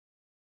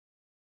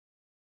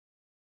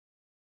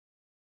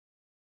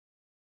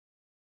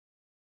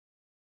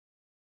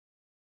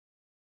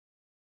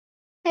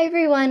Hi,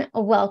 everyone.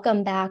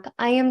 Welcome back.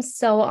 I am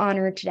so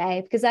honored today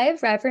because I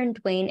have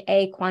Reverend Duane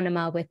A.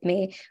 Quamina with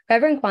me.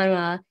 Reverend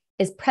Quamina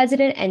is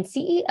president and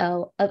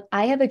CEO of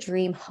I Have a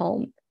Dream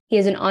Home. He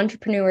is an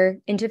entrepreneur,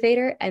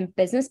 innovator, and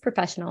business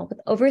professional with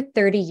over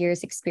 30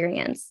 years'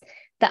 experience.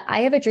 The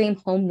I Have a Dream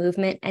Home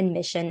movement and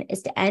mission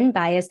is to end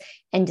bias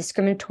and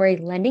discriminatory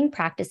lending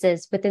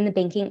practices within the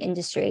banking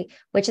industry,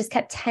 which has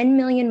kept 10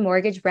 million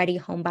mortgage-ready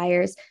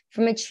homebuyers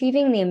from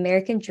achieving the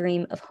American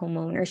dream of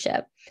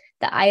homeownership.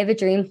 The I Have a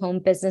Dream home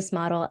business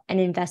model and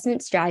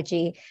investment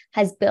strategy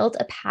has built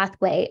a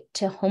pathway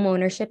to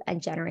homeownership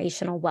and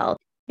generational wealth.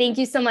 Thank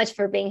you so much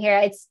for being here.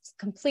 It's a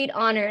complete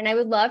honor. And I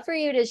would love for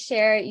you to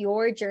share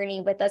your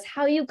journey with us,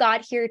 how you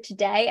got here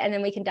today, and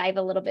then we can dive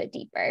a little bit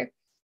deeper.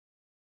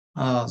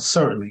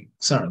 Certainly.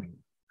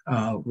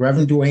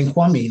 Reverend Duane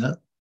Quamina.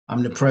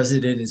 I'm the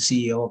president and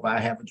CEO of I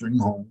Have a Dream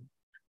Home.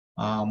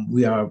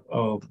 We are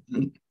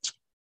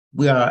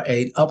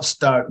an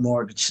upstart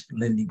mortgage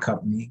lending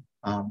company.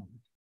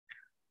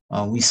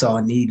 We saw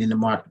a need in the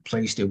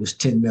marketplace. There was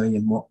 10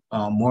 million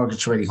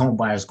mortgage-ready home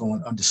buyers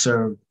going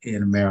underserved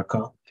in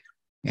America.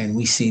 And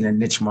we seen a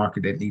niche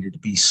market that needed to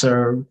be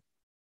served.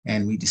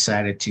 And we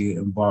decided to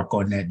embark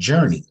on that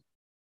journey.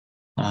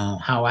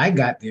 How I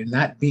got there,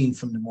 not being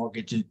from the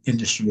mortgage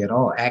industry at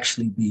all,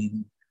 actually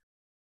being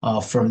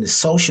from the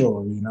social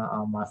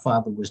arena. My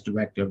father was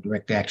director of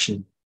direct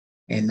action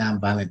and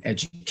nonviolent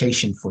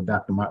education for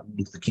Dr. Martin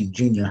Luther King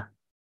Jr.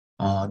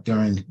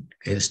 During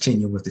his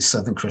tenure with the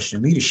Southern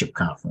Christian Leadership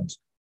Conference.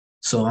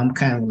 So I'm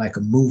kind of like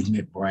a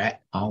movement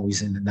brat,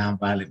 always in the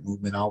nonviolent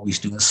movement, always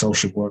doing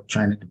social work,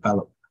 trying to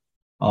develop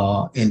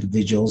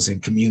individuals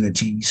and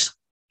communities.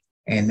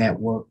 And that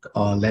work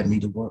led me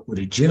to work with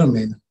a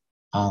gentleman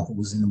who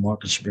was in the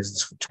mortgage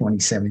business for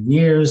 27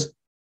 years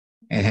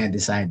and had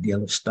this idea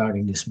of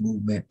starting this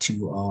movement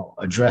to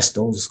address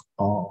those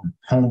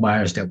home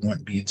buyers that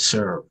weren't being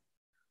served.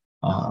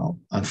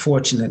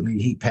 Unfortunately,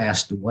 he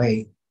passed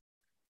away.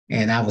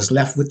 And I was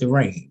left with the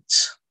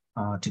reins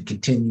to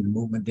continue the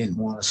movement, didn't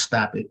want to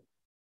stop it.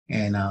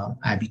 And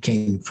I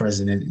became the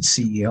president and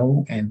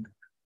CEO. And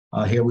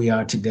here we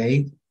are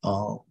today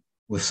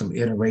with some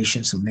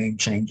iterations, some name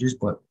changes,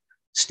 but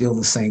still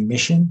the same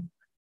mission.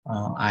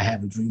 I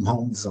Have a Dream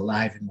Home is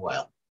alive and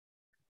well.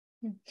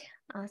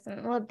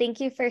 Awesome. Well, thank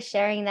you for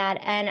sharing that.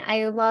 And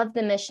I love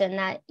the mission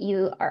that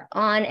you are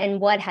on and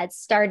what had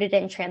started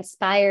and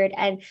transpired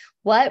and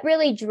what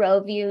really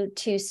drove you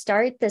to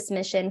start this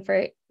mission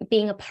for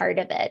being a part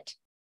of it.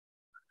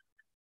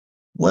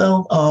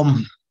 Well,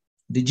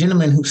 the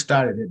gentleman who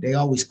started it, they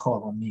always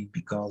call on me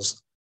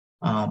because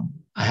I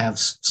have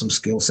some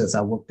skill sets.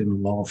 I worked in a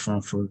law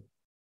firm for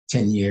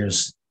 10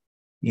 years,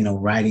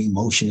 writing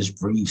motions,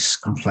 briefs,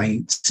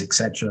 complaints,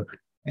 etc.,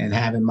 and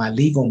having my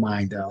legal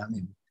mind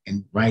on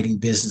and writing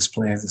business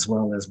plans as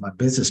well as my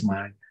business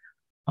mind.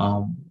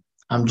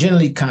 I'm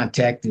generally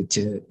contacted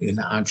in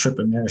the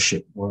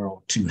entrepreneurship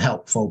world to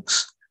help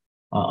folks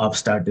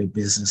upstart their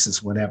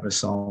businesses, whatever.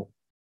 So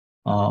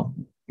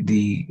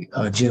the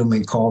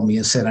gentleman called me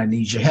and said, I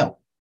need your help.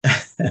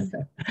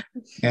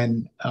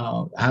 And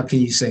how can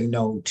you say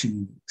no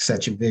to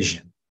such a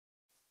vision?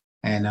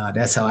 And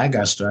that's how I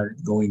got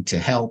started, going to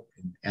help.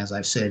 And as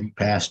I've said, he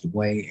passed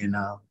away, and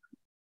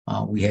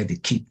we had to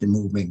keep the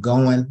movement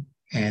going.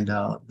 And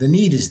the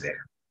need is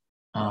there.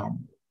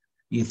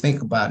 You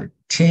think about it,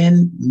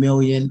 10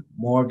 million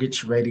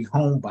mortgage-ready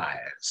home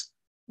buyers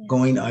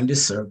going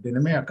underserved in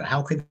America.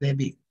 How could that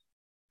be?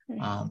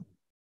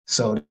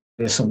 So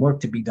there's some work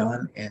to be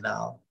done, and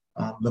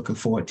I'm looking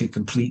forward to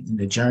completing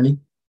the journey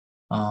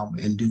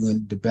and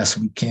doing the best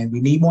we can. We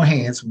need more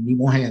hands. We need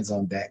more hands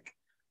on deck.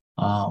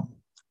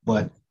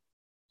 But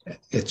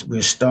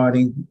we're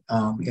starting,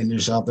 and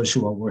there's others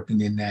who are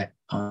working in that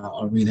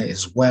arena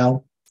as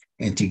well.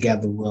 And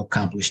together we'll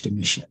accomplish the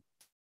mission.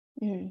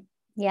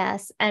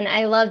 Yes. And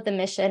I love the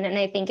mission. And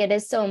I think it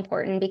is so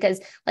important because,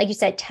 like you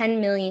said,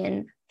 10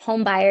 million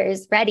home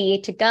buyers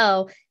ready to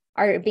go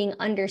are being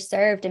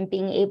underserved, and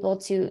being able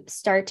to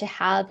start to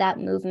have that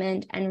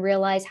movement and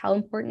realize how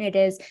important it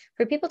is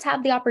for people to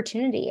have the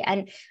opportunity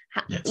and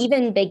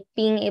even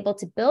being able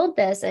to build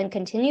this and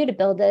continue to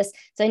build this.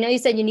 So I know you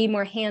said you need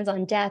more hands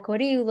on deck.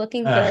 What are you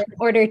looking for in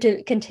order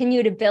to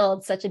continue to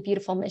build such a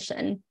beautiful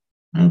mission?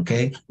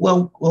 Okay.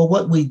 Well,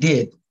 what we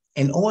did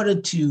in order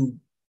to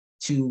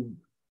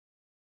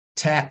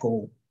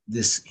tackle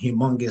this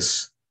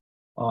humongous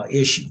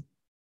issue,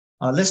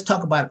 let's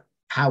talk about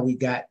how we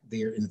got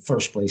there in the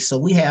first place. So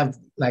we have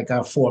like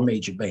our four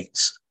major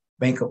banks: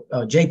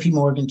 JP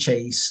Morgan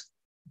Chase,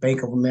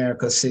 Bank of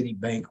America,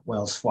 Citibank,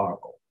 Wells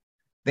Fargo.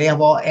 They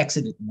have all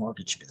exited the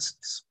mortgage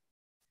business.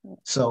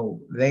 So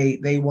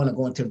they want to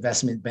go into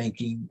investment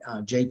banking.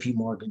 JP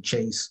Morgan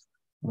Chase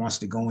wants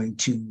to go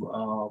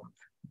into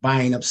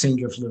buying up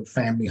single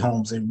family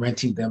homes and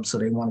renting them. So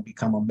they want to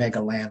become a mega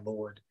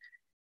landlord.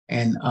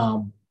 And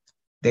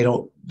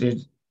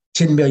there's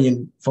 10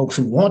 million folks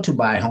who want to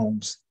buy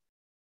homes.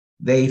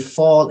 They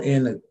fall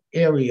in an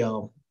area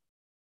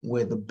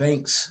where the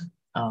banks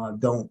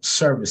don't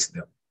service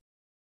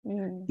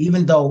them.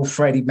 Even though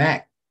Freddie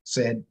Mac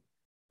said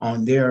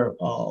on their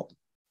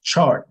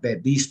chart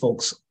that these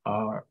folks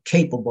are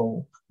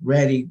capable,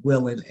 ready,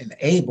 willing, and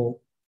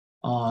able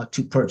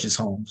to purchase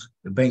homes.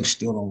 The banks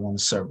still don't want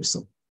to service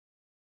them.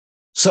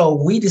 So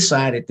we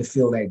decided to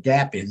fill that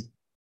gap in.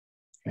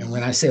 And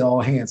when I say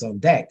all hands on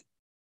deck,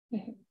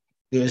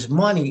 there's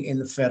money in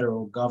the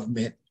federal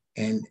government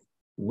and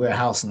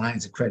warehouse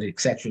lines of credit, et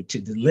cetera, to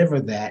deliver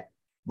that,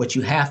 but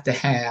you have to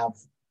have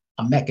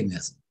a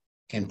mechanism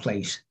in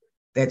place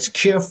that's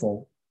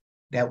careful,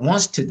 that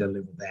wants to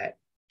deliver that,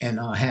 and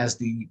has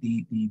the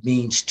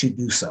means to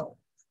do so.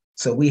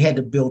 So we had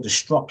to build a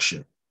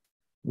structure,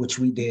 which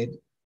we did,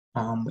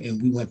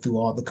 and we went through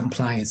all the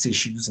compliance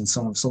issues and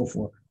so on and so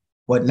forth.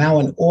 But now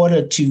in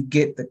order to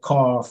get the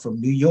car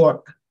from New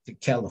York to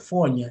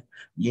California,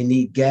 you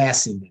need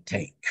gas in the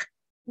tank.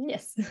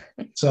 Yes.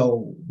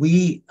 So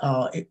we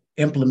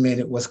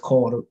implemented what's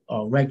called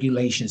a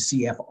Regulation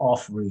CF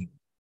offering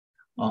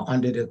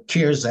under the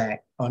CARES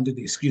Act, under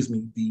the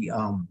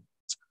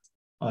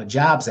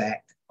Jobs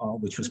Act,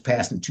 which was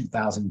passed in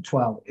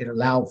 2012. It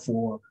allowed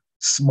for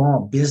small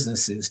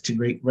businesses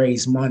to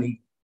raise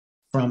money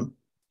from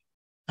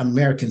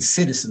American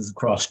citizens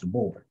across the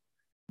board.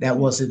 That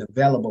wasn't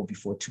available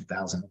before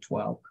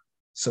 2012.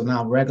 So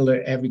now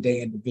regular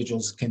everyday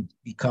individuals can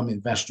become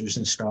investors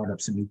in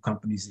startups and new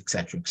companies, et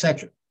cetera, et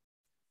cetera.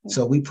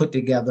 So we put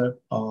together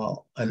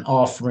an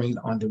offering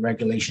under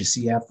Regulation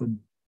CF and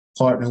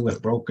partner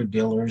with broker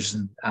dealers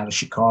and out of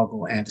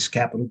Chicago, Andis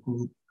Capital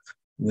Group,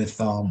 with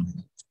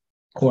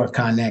Core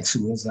Connex,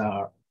 who is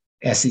our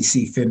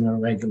SEC FINRA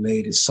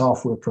regulated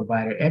software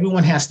provider.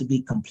 Everyone has to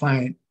be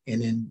compliant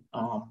and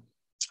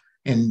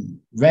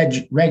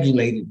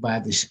regulated by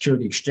the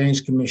Security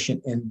Exchange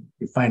Commission and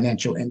the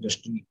Financial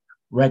Industry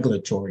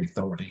Regulatory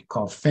Authority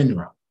called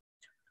FINRA.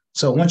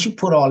 So once you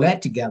put all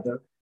that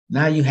together,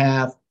 now you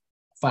have a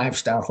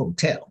five-star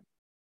hotel.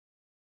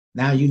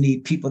 Now you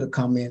need people to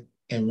come in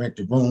and rent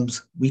the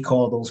rooms. We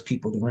call those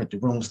people to rent the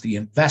rooms the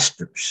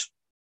investors.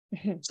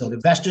 So the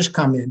investors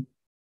come in,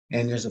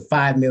 and there's a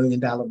 $5 million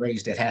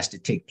raise that has to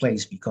take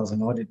place, because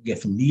in order to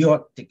get from New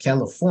York to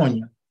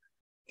California,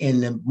 in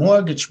the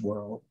mortgage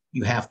world,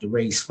 you have to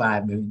raise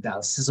 $5 million.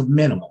 This is a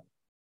minimum.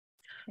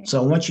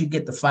 So once you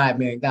get the $5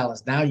 million,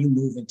 now you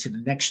move into the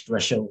next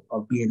threshold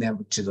of being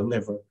able to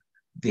deliver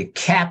the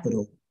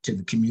capital to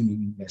the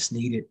community that's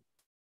needed.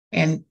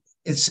 And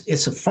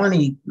it's a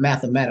funny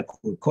mathematical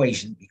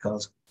equation,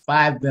 because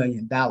 $5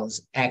 million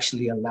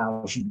actually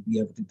allows you to be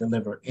able to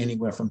deliver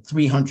anywhere from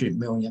 300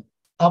 million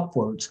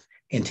upwards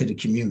into the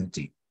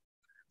community.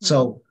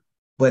 So,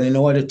 but in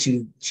order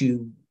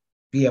to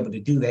be able to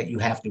do that, you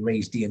have to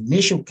raise the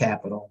initial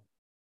capital,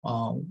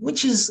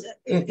 which is,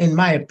 in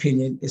my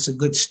opinion, it's a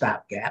good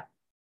stopgap.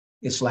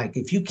 It's like,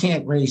 if you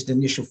can't raise the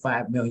initial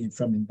 5 million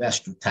from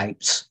investor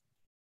types,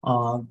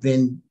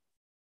 then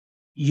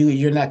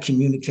you're not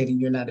communicating,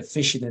 you're not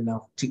efficient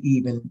enough to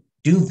even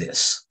do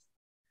this.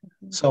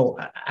 So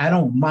I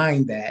don't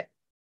mind that.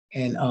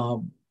 And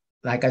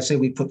like I said,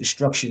 we put the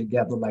structure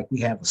together. Like, we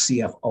have a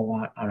CFO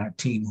on our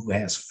team who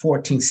has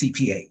 14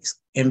 CPAs,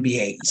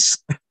 MBAs.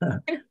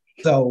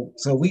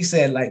 So we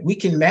said, like, we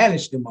can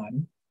manage the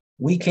money.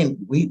 We can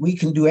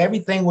do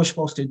everything we're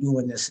supposed to do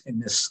in this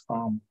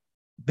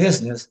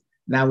business.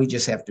 Now we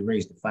just have to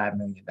raise the $5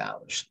 million.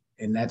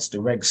 And that's the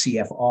Reg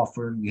CF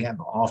offer. We have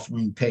an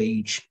offering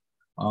page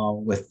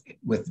with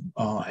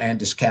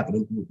Andis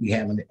Capital Group. We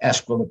have an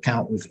escrow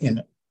account with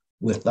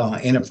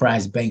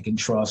Enterprise Bank and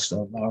Trust, a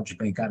large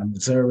bank out of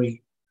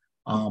Missouri.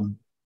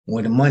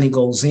 When the money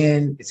goes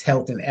in, it's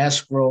held in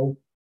escrow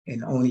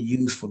and only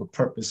used for the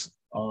purpose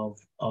of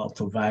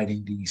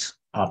providing these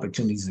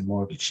opportunities and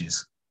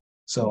mortgages.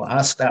 So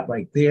I'll stop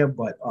right there,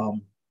 but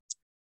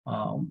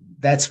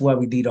that's why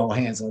we need all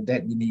hands on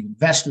deck. We need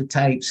investor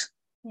types.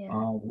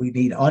 We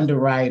need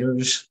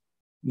underwriters,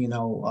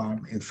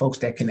 and folks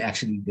that can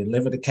actually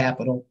deliver the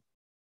capital.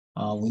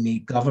 We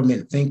need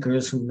government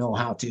thinkers who know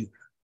how to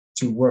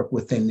work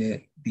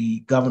within the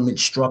government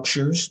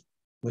structures,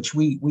 which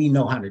we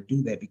know how to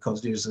do that,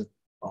 because there's a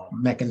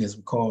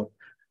mechanism called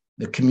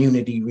the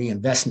Community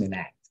Reinvestment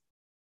Act.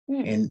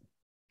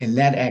 And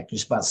that act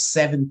is about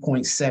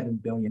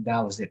 $7.7 billion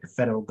that the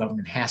federal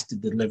government has to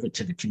deliver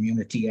to the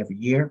community every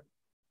year.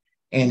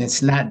 And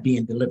it's not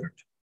being delivered.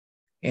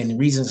 And the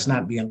reason it's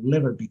not being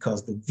delivered,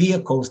 because the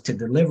vehicles to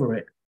deliver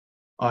it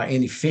are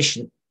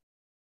inefficient.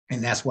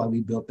 And that's why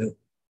we built an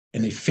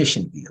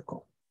efficient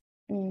vehicle.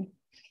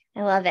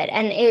 I love it.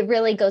 And it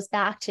really goes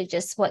back to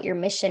just what your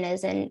mission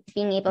is, and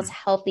being able to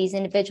help these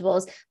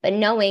individuals, but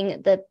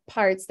knowing the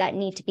parts that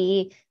need to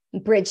be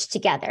bridged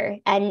together,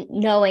 and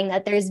knowing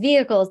that there's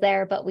vehicles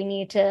there, but we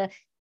need to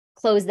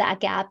close that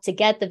gap to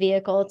get the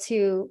vehicle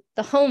to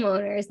the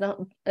homeowners,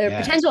 or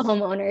potential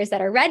homeowners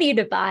that are ready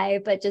to buy,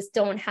 but just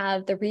don't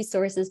have the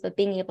resources, but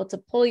being able to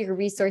pull your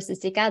resources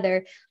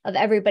together of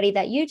everybody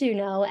that you do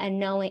know and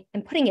knowing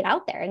and putting it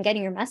out there and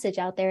getting your message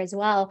out there as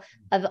well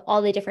of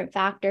all the different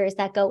factors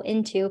that go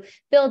into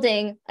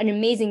building an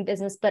amazing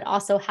business, but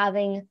also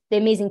having the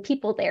amazing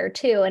people there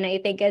too. And I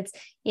think it's,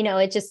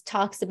 it just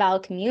talks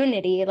about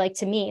community. Like,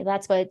 to me,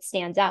 that's what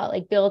stands out,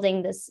 like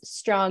building this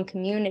strong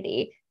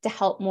community to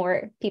help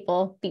more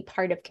people be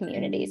part of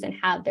communities and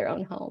have their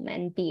own home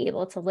and be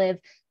able to live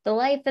the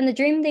life and the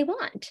dream they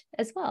want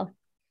as well.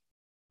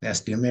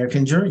 That's the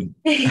American dream.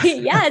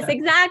 Yes,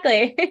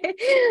 exactly.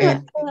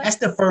 And that's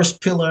the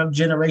first pillar of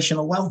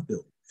generational wealth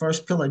building.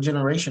 First pillar of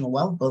generational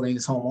wealth building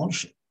is home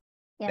ownership.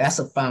 Yes. That's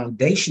a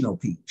foundational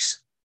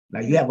piece. Now,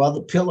 you have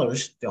other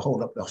pillars that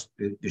hold up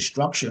the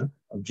structure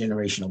of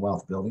generational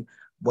wealth building,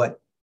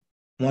 but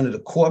one of the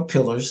core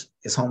pillars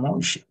is home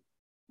ownership.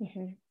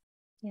 Mm-hmm.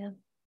 Yeah.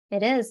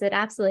 It is. It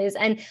absolutely is.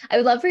 And I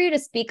would love for you to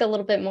speak a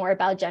little bit more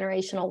about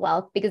generational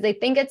wealth, because I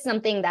think it's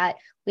something that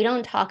we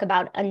don't talk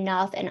about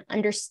enough, and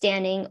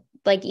understanding,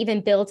 like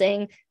even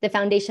building the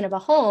foundation of a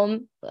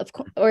home, of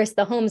course,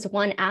 the home's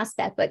one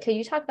aspect, but could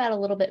you talk about a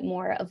little bit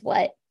more of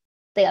what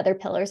the other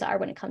pillars are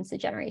when it comes to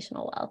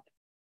generational wealth?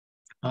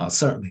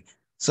 Certainly.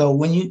 So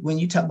when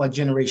you talk about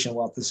generational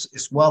wealth,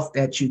 it's wealth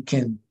that you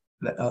can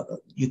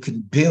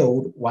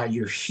build while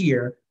you're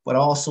here, but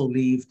also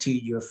leave to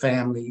your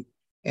family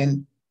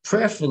and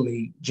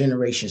preferably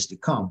generations to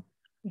come.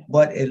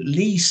 But at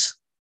least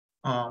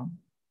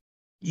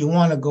you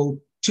want to go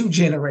 2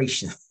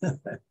 generations.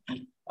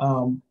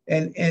 And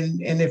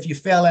if you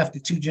fail after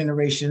 2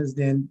 generations,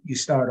 then you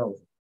start over.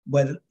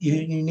 But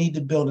you need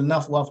to build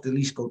enough wealth to at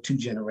least go 2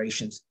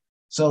 generations.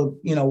 So,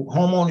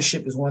 home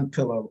ownership is one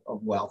pillar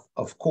of wealth.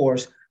 Of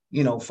course,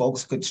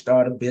 folks could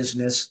start a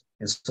business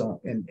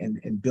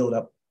and build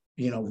up,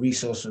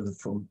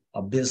 resources from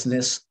a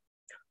business.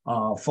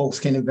 Folks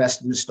can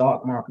invest in the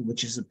stock market,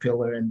 which is a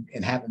pillar,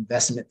 and have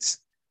investments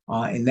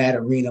in that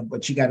arena.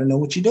 But you got to know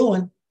what you're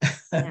doing,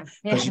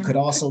 because you could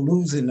also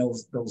lose in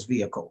those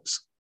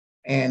vehicles.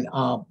 And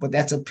but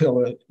that's a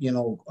pillar.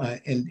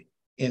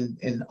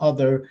 In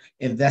other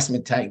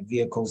investment type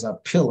vehicles are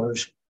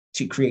pillars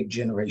to create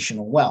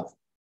generational wealth.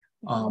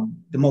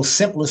 The most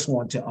simplest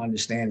one to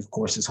understand, of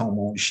course, is home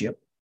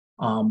ownership,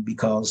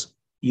 because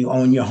you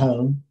own your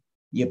home.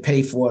 You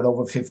pay for it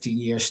over 15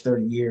 years,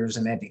 30 years.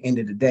 And at the end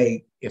of the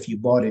day, if you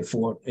bought it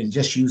for, and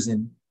just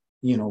using,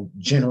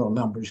 general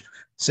numbers,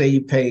 say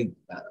you paid,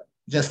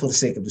 just for the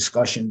sake of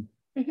discussion,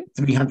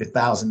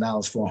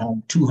 $300,000 for a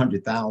home,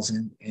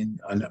 $200,000 in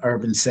an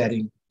urban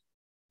setting,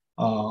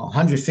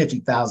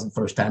 $150,000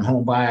 first time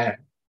home buyer.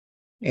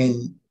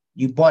 And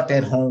you bought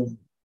that home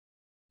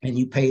and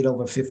you paid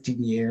over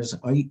 15 years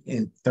or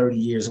in 30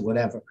 years or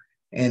whatever.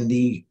 And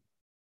the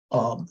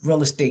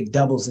real estate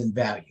doubles in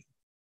value.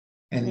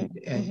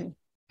 And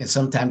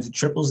sometimes it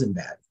triples in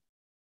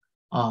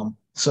value.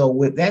 So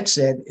with that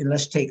said, and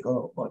let's take a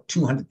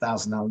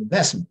 $200,000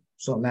 investment.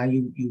 So now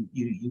you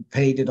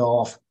paid it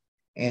off,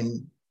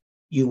 and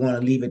you want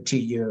to leave it to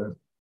your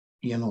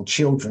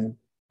children,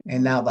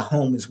 and now the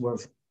home is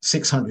worth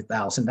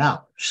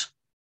 $600,000.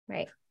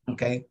 Right.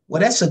 Okay. Well,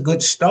 that's a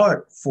good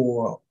start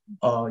for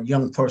a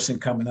young person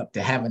coming up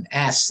to have an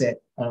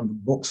asset on the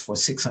books for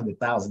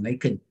 $600,000. They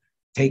can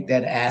take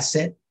that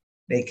asset,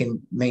 they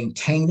can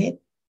maintain it.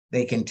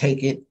 They can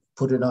take it,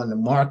 put it on the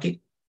market,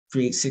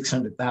 create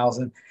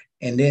 $600,000,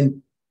 and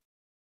then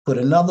put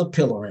another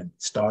pillar in,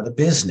 start a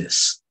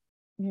business.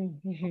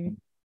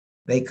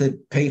 They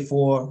could pay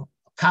for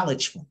a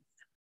college fund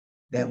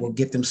that will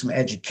get them some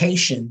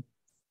education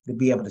to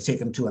be able to take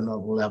them to another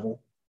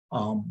level,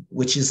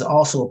 which is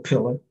also a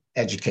pillar,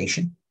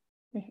 education.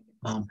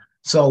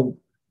 So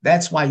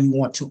that's why you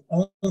want to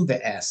own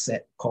the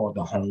asset called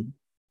the home,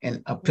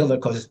 and a pillar,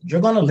 because you're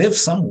going to live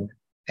somewhere.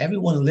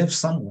 Everyone lives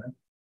somewhere.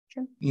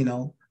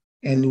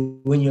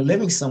 And when you're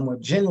living somewhere,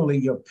 generally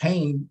you're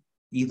paying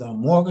either a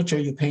mortgage or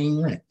you're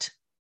paying rent.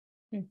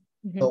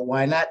 So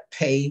why not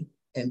pay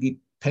and be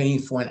paying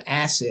for an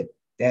asset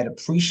that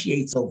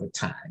appreciates over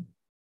time?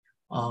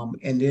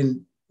 And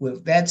then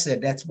with that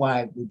said, that's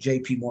why with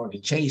JP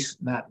Morgan Chase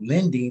not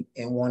lending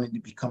and wanting to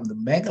become the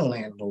mega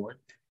landlord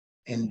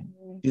and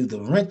do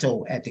the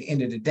rental, at the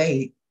end of the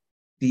day,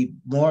 the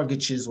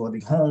mortgages or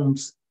the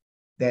homes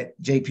that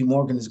JP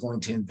Morgan is going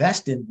to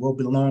invest in will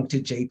belong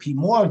to JP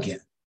Morgan.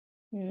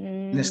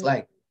 And it's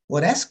like,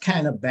 well, that's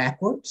kind of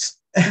backwards.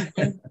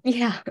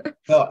 Yeah.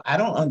 So I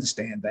don't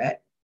understand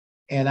that.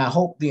 And I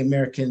hope the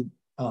American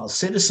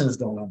citizens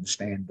don't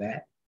understand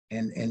that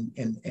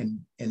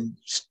and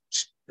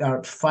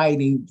start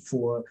fighting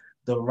for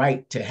the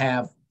right to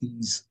have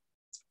these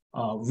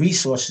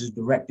resources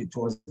directed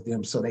towards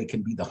them so they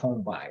can be the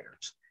home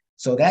buyers.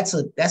 So that's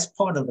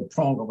part of the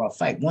prong of our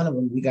fight. One of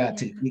them, we got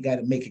to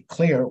make it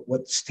clear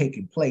what's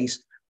taking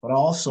place, but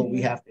also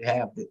we have to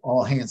have the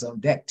all hands on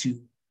deck to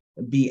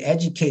be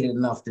educated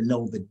enough to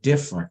know the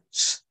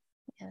difference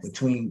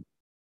between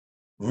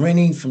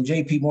renting from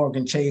JP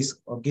Morgan Chase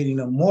or getting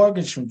a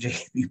mortgage from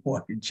JP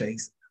Morgan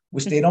Chase,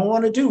 which they don't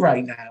want to do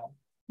right now.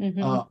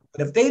 But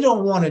if they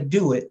don't want to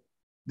do it,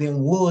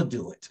 then we'll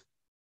do it.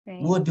 Right.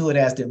 We'll do it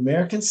as the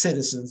American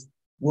citizens.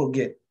 We'll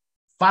get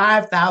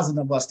 5,000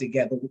 of us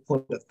together.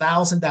 We'll put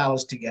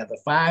 $1,000 together.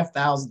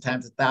 5,000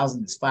 times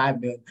 1,000 is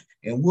 5 million.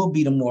 And we'll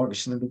be the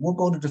mortgage lender. We'll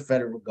go to the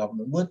federal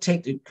government. We'll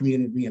take the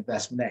Community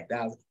Reinvestment Act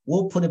dollars.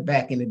 We'll put it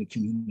back into the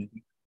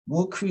community.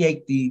 We'll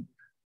create the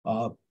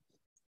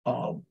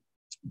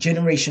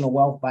generational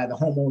wealth by the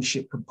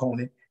homeownership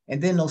component.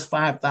 And then those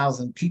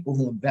 5,000 people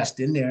who invest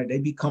in there, they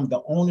become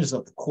the owners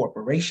of the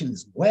corporation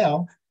as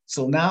well.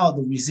 So now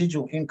the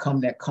residual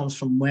income that comes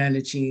from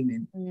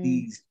managing and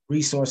these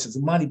resources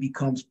of money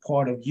becomes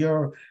part of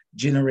your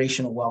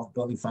generational wealth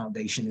building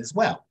foundation as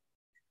well.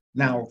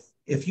 Now,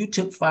 if you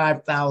took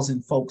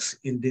 5,000 folks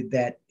and did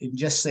that, and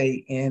just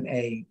say in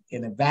a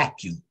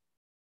vacuum,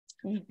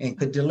 and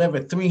could deliver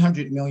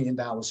 $300 million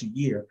a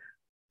year,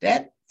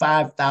 that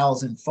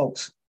 5,000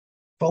 folks,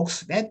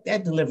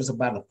 that delivers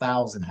about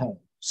 1,000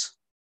 homes,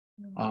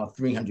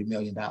 $300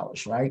 million,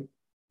 right?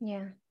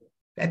 Yeah.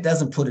 That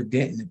doesn't put a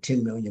dent in the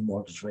 10 million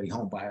mortgage-ready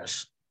home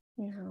buyers.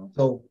 No.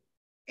 So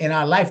in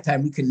our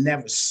lifetime, we can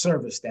never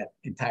service that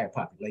entire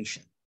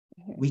population.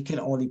 We can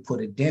only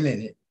put a dent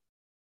in it,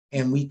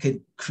 and we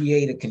could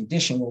create a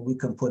condition where we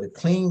can put a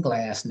clean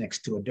glass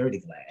next to a dirty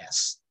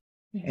glass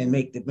and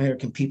make the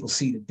American people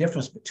see the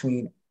difference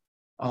between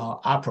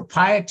our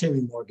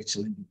proprietary mortgage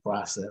lending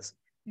process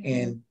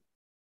and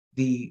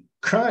the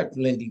current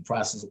lending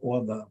process,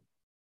 or the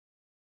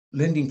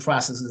lending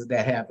processes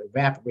that have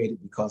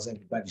evaporated because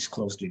everybody's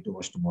closed their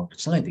doors to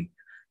mortgage lending.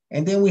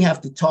 And then we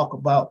have to talk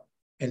about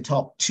and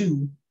talk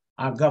to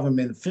our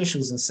government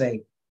officials and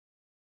say,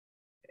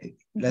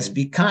 let's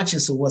be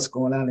conscious of what's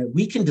going on, and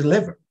we can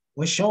deliver.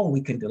 We're showing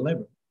we can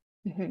deliver.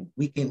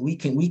 We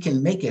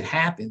can make it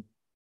happen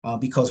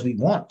because we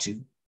want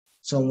to.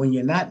 So when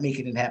you're not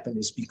making it happen,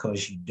 it's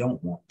because you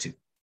don't want to.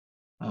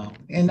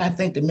 And I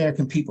think the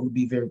American people will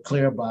be very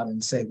clear about it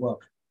and say,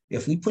 well,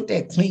 if we put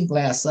that clean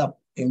glass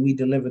up and we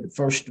deliver the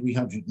first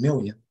 300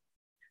 million,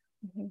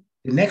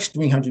 the next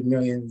 300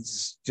 million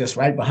is just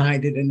right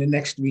behind it, and the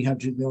next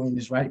 300 million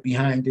is right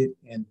behind it.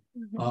 And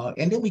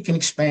then we can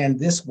expand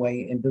this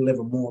way and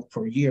deliver more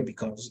per year,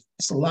 because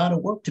it's a lot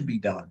of work to be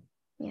done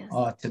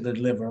to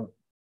deliver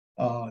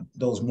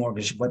those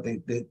mortgages. But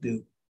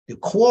the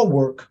core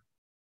work,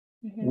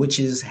 which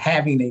is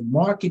having a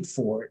market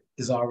for it,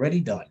 is already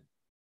done.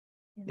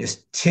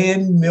 It's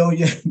 10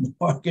 million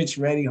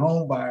mortgage-ready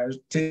home buyers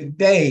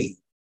today.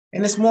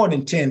 And it's more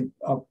than 10,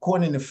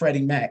 according to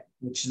Freddie Mac,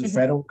 which is a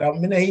federal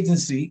government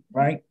agency,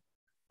 right?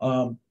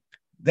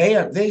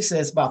 They say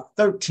it's about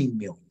 13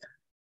 million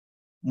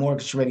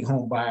mortgage-ready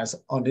home buyers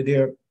under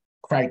their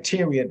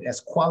criteria that's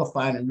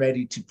qualified and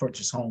ready to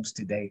purchase homes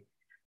today.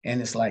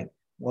 And it's like,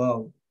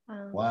 well,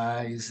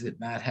 why is it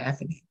not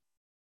happening?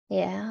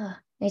 Yeah,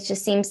 it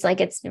just seems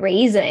like it's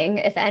raising,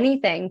 if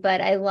anything.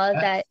 But I love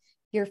that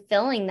you're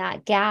filling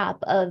that gap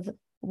of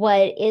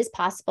what is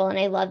possible. And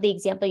I love the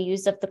example you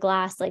used of the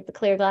glass, like the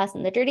clear glass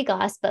and the dirty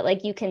glass, but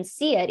like you can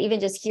see it,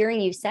 even just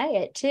hearing you say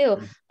it too,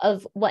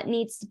 of what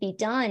needs to be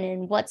done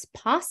and what's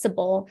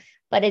possible.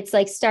 But it's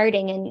like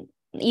starting, and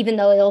even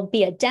though it'll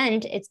be a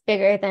dent, it's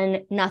bigger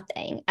than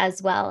nothing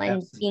as well.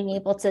 And being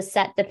able to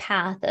set the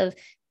path of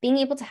being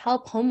able to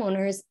help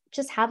homeowners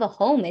just have a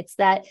home. It's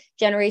that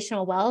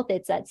generational wealth.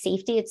 It's that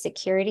safety, it's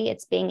security.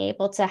 It's being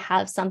able to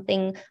have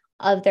something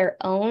of their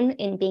own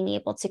and being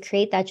able to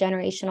create that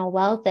generational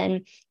wealth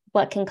and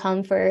what can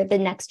come for the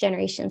next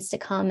generations to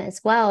come as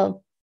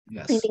well.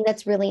 Yes. I think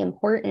that's really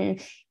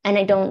important. And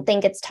I don't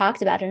think it's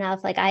talked about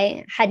enough. Like,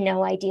 I had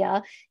no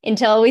idea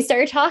until we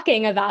started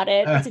talking about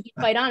it, to be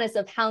quite honest,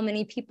 of how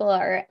many people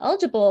are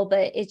eligible,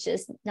 but it's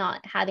just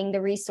not having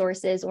the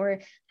resources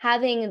or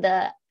having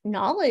the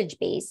knowledge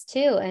base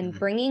too, and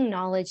bringing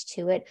knowledge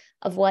to it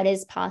of what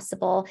is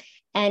possible.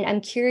 And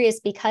I'm curious,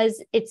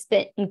 because it's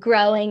been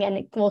growing and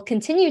it will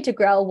continue to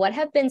grow, what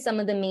have been some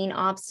of the main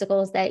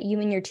obstacles that you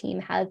and your team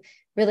have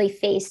really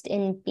faced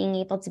in being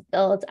able to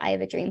build I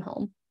Have a Dream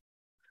Home?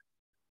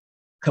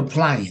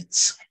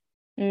 Compliance.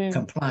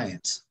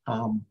 Compliance.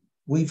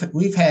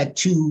 We've had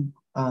two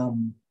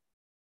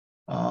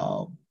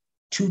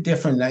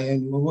different,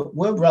 and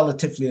we're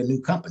relatively a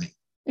new company,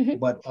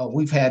 but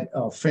we've had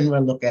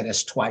FINRA look at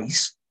us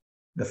twice,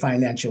 the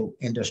Financial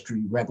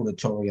Industry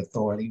Regulatory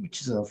Authority,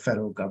 which is a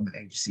federal government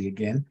agency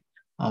again,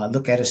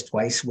 look at us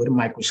twice with a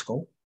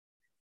microscope.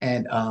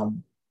 And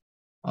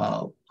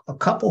a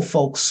couple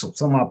folks,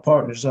 some of our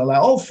partners are like,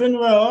 oh,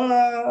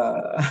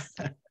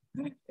 FINRA.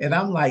 And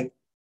I'm like,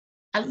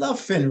 I love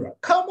FINRA.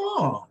 Come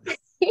on.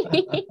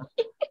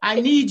 I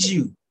need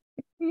you.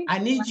 I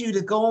need you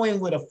to go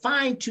in with a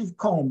fine-tooth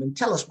comb and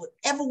tell us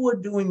whatever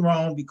we're doing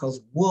wrong,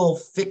 because we'll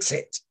fix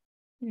it.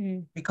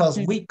 Because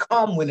we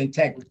come with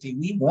integrity.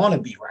 We want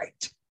to be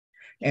right.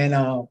 And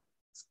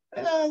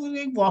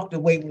they walked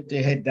away with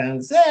their head down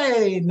and said,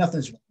 hey,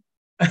 nothing's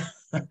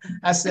wrong.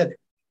 I said,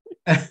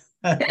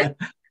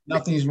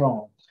 nothing's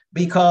wrong.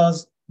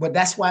 Because but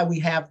that's why we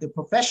have the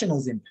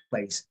professionals in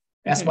place.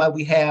 That's why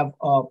we have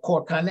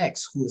Core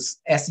Connects, who is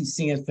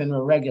SEC and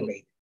FINRA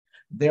regulated.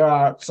 There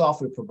are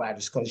software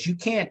providers, because you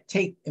can't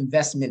take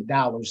investment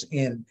dollars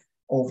in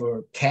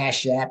over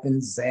Cash App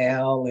and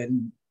Zelle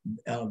and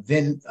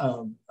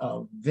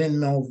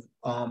Venmo.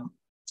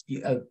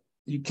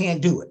 You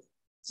can't do it.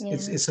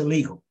 It's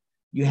illegal.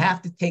 You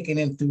have to take it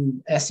in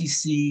through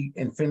SEC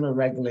and FINRA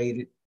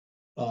regulated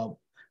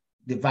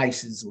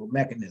devices or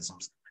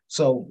mechanisms.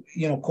 So,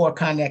 Core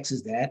Connex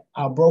is that.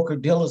 Our broker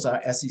dealers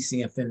are SEC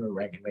and FINRA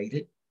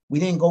regulated. We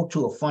didn't go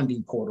to a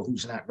funding portal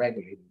who's not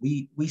regulated.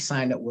 We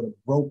signed up with a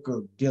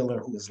broker dealer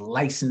who is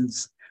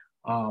licensed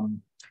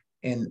and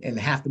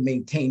have to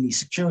maintain the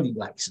security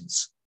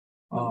license.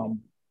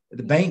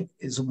 The bank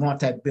is a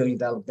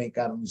multi-billion-dollar bank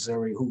out of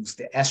Missouri who's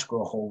the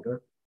escrow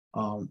holder.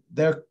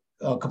 They're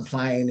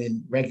compliant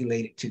and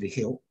regulated to the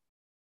hilt.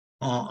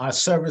 Our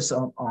service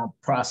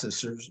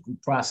processors who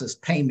process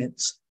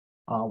payments,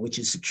 which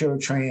is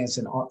SecureTrans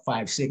and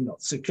Art5 Signal.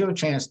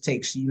 SecureTrans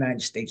takes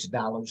United States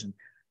dollars, and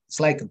it's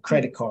like a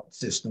credit card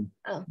system,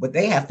 but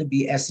they have to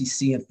be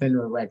SEC and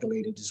FINRA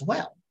regulated as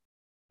well.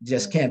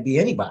 Just can't be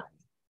anybody.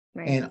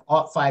 Right. And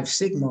Art5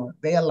 Sigma,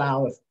 they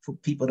allow for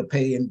people to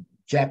pay in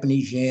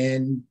Japanese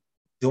yen,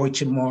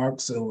 Deutsche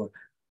Marks, or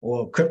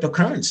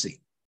cryptocurrency.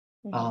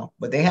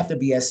 But they have to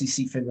be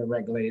SEC FINRA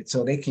regulated,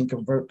 so they can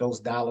convert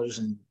those dollars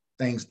and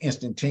things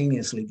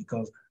instantaneously,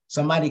 because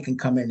somebody can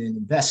come in and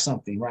invest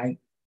something, right?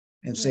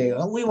 And say,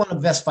 oh, we want to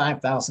invest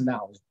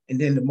 $5,000. And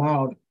then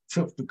tomorrow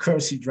the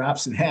currency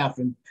drops in half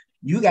and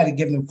you got to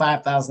give them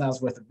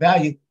 $5,000 worth of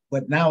value,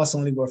 but now it's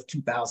only worth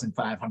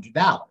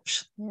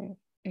 $2,500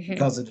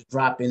 because of the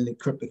drop in the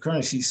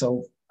cryptocurrency.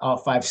 So our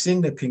Five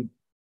Sigma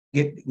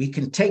we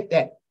can take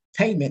that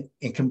payment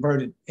and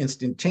convert it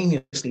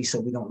instantaneously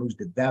so we don't lose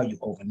the value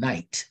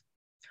overnight.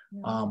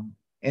 And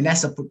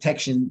that's a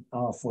protection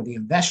for the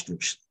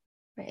investors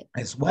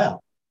as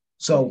well.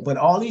 So, but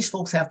all these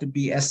folks have to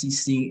be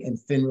SEC and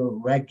FINRA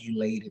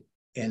regulated,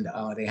 and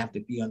they have to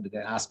be under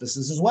their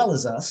auspices as well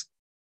as us.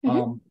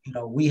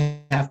 We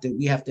have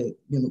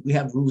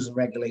rules and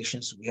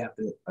regulations we have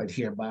to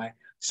adhere by.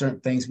 Certain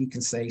things we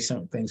can say,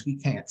 certain things we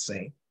can't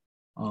say.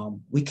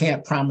 We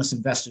can't promise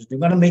investors they're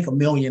going to make $1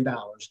 million,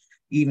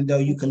 even though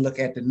you can look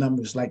at the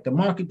numbers. Like the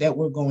market that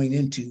we're going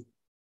into,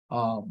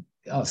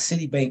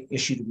 Citibank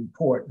issued a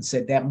report and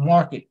said that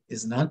market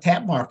is an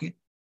untapped market,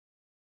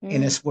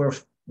 and it's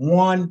worth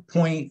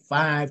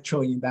 $1.5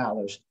 trillion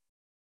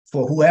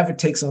for whoever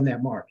takes on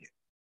that market.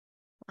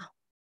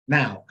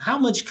 Now, how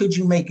much could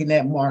you make in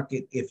that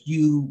market if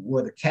you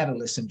were the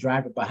catalyst and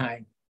driver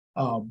behind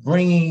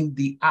bringing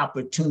the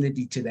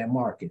opportunity to that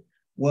market?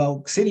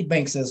 Well,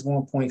 Citibank says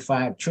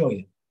 1.5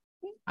 trillion.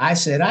 I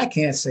said, I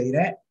can't say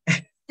that.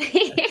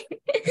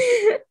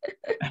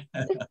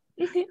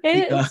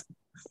 Because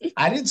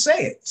I didn't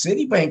say it.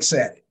 Citibank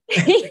said it.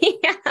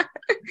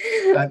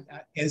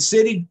 And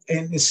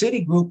the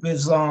Citigroup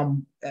is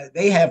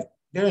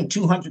they're in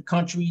 200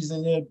 countries,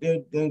 and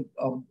they're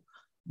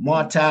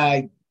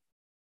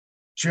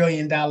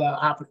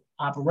multi-trillion-dollar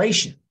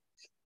operation.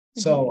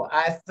 So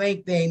I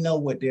think they know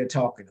what they're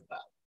talking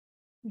about.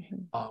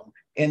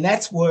 And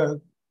that's where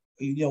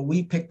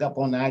we picked up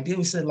on the idea.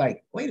 We said,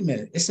 like, wait a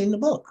minute, it's in the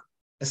book.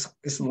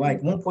 It's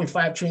like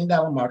 $1.5 trillion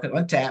market,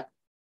 untapped.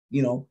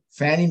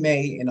 Fannie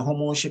Mae and the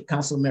Homeownership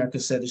Council of America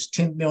said there's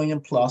 10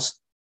 million plus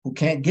who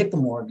can't get the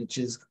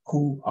mortgages,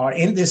 who are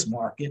in this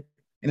market.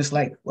 And it's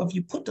like, well, if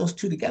you put those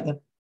two together,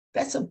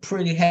 that's a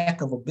pretty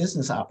heck of a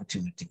business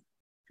opportunity.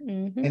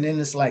 And then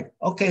it's like,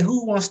 okay,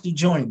 who wants to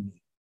join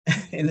me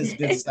in this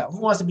business?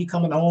 Who wants to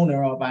become an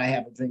owner of I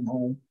Have a Dream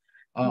Home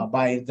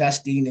by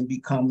investing and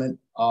becoming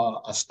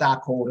a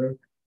stockholder,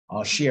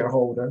 a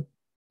shareholder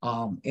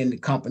in the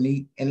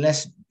company? And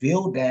let's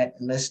build that,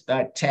 and let's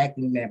start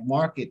tackling that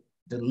market,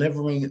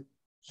 delivering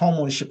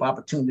homeownership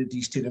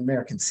opportunities to the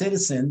American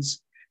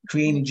citizens,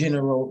 creating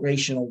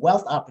generational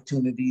wealth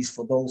opportunities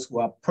for those who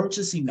are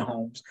purchasing the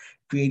homes,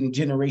 creating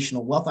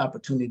generational wealth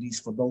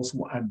opportunities for those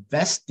who are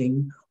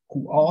investing,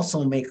 who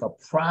also make a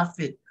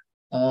profit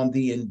on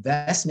the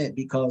investment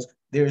because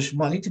there's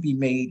money to be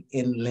made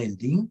in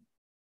lending.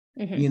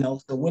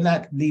 So we're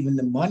not leaving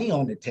the money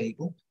on the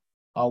table.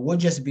 We're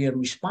just being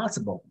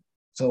responsible.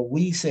 So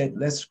we said,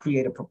 let's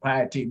create a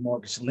proprietary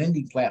mortgage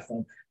lending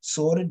platform,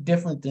 sort of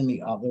different than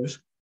the others.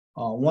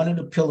 One of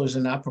the pillars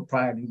in our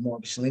proprietary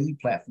mortgage lending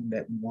platform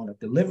that we want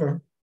to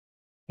deliver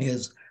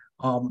is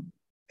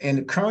in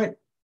the current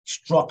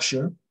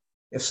structure,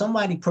 if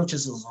somebody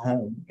purchases a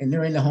home and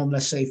they're in the home,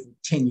 let's say for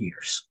 10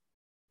 years,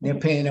 they're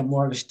paying their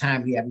mortgage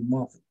timely every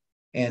month,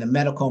 and a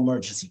medical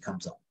emergency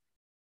comes up,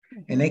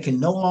 and they can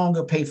no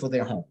longer pay for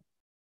their home.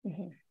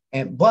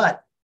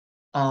 But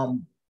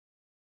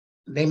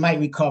they might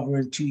recover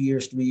in 2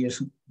 years, 3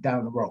 years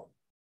down the road.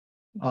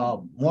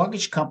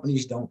 Mortgage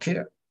companies don't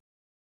care.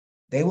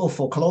 They will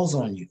foreclose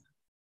on you,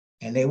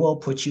 and they will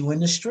put you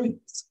in the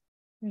streets.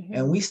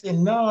 And we said,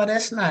 no,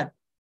 that's not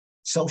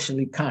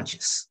socially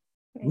conscious.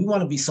 We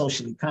want to be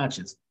socially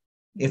conscious.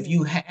 If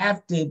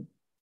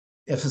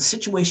a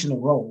situation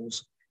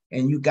arose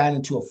and you got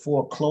into a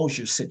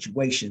foreclosure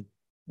situation,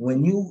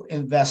 when you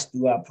invest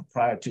through our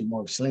proprietary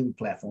mortgage lending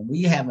platform,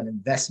 we have an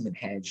investment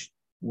hedge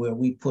where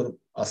we put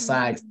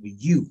aside for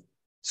you.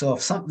 So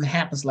if something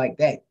happens like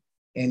that,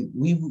 and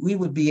we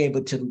would be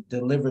able to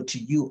deliver to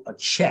you a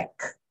check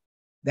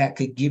that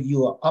could give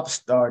you an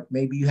upstart.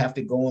 Maybe you have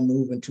to go and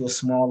move into a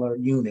smaller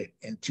unit,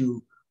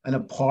 into an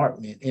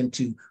apartment,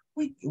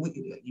 we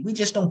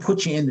just don't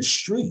put you in the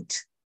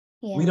street.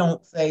 Yeah. We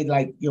don't say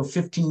like your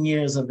 15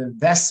 years of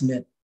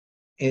investment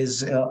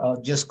is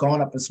just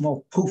gone up in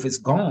smoke, poof, it's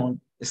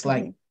gone. It's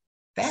like,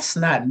 that's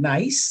not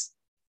nice.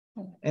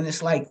 And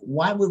it's like,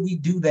 why would we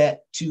do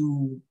that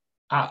to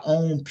our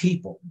own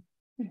people?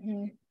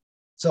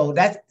 So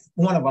that's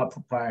one of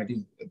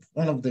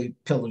the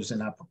pillars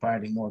in our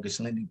proprietary mortgage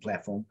lending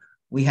platform.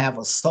 We have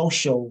a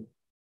social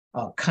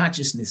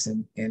consciousness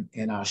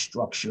in our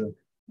structure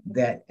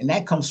that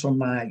comes from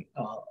my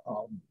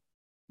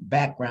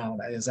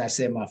background. As I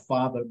said, my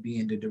father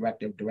being the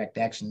director of direct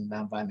action and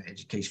nonviolent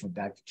education for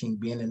Dr. King,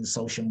 being in the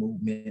social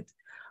movement,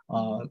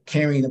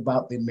 caring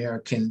about the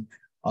American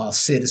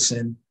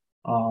citizen.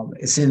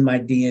 It's in my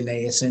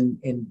DNA. It's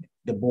in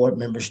the board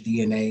members'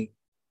 DNA,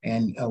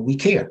 and we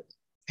care.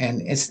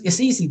 And it's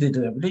easy to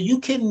deliver. You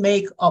can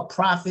make a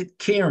profit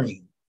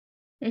caring.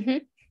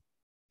 You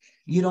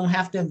don't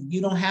have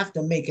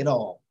to make it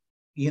all.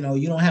 You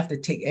don't have to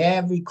take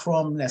every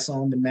crumb that's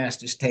on the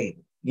master's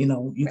table.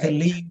 You can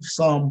leave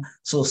some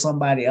so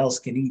somebody else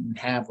can even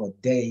have a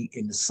day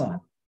in the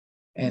sun.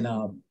 And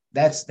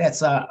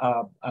that's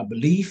our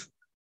belief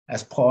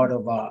as part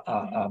of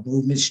our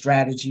movement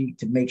strategy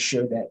to make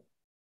sure that,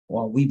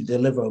 well, we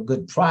deliver a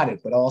good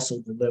product, but also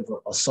deliver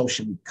a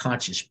socially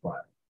conscious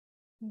product.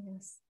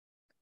 Yes.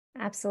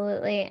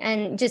 Absolutely.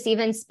 And just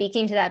even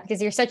speaking to that, because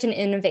you're such an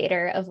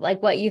innovator of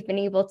like what you've been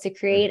able to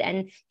create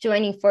and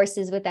joining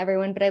forces with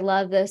everyone. But I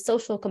love the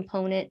social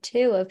component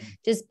too, of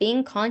just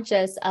being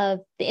conscious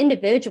of the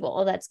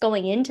individual that's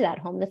going into that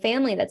home, the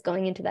family that's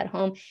going into that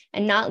home,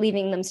 and not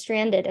leaving them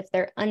stranded if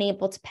they're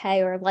unable to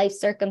pay or life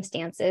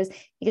circumstances,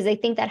 because I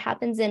think that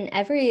happens in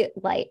every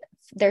life.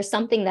 There's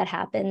something that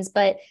happens,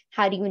 but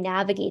how do you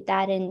navigate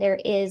that? And there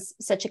is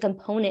such a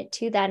component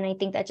to that. And I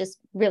think that just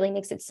really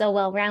makes it so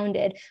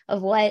well-rounded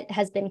of what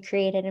has been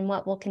created and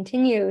what will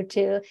continue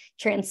to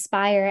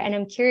transpire. And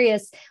I'm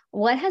curious,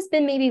 what has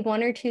been maybe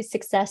one or two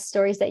success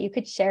stories that you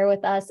could share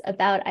with us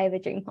about I Have a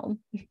Dream Home?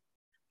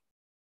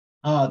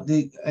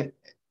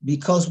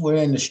 Because we're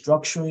in the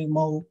structuring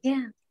mode,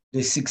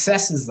 the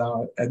successes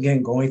are,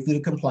 again, going through the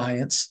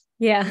compliance.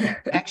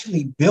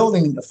 Actually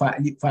building the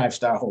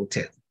five-star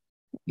hotel.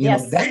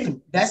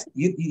 That's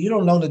you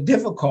don't know the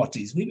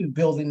difficulties. We've been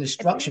building the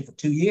structure for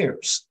 2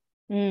 years.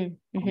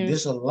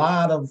 There's a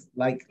lot of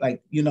like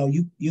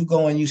you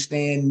go and you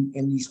stay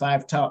in these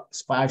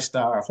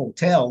five-star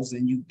hotels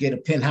and you get a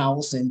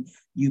penthouse and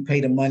you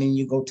pay the money and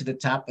you go to the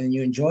top and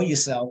you enjoy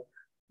yourself.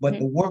 But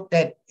the work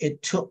that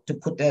it took to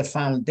put that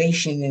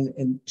foundation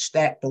and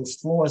stack those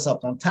floors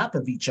up on top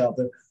of each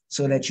other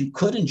so that you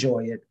could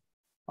enjoy it,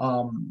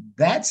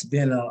 that's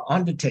been an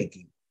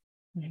undertaking.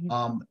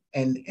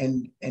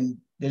 And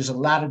there's a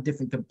lot of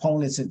different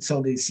components. And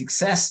so the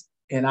success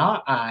in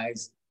our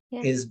eyes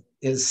is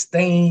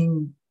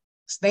staying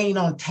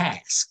on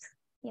task.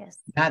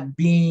 Not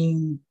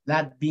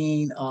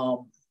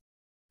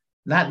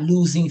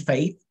losing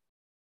faith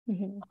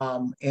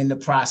in the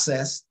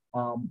process.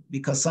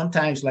 Because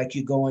sometimes like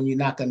you go and you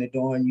knock on the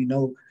door and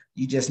you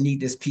just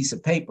need this piece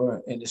of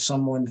paper, and there's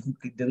someone who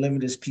could deliver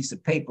this piece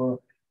of paper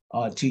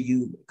to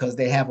you because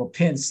they have a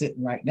pen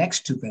sitting right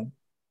next to them.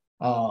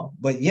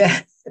 But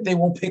they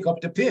won't pick up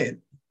the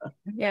pen.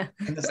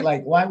 And it's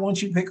like, why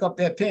won't you pick up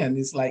that pen?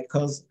 It's like,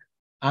 because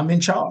I'm in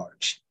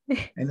charge.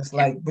 And it's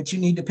like, but you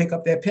need to pick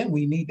up that pen.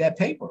 We need that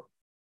paper.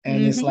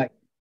 And it's like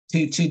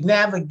to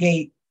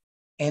navigate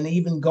and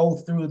even go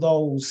through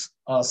those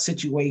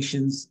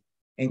situations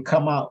and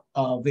come out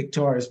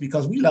victorious,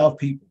 because we love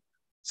people.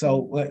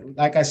 So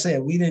like I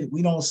said, we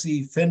don't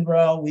see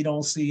FINRA, we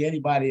don't see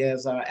anybody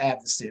as our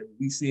adversary.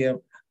 We see him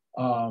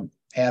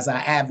as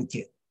our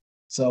advocate.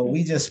 So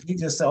we just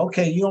say,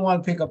 okay, you don't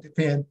want to pick up the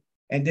pen.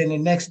 And then the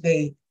next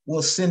day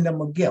we'll send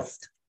them a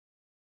gift.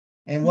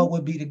 And what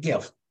would be the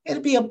gift?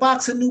 It'll be a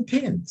box of new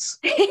pens.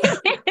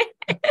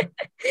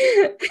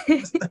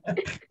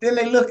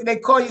 Then they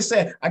call you,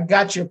 say, I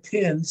got your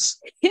pens.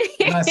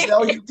 And I say,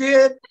 oh, you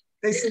did?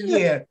 They said,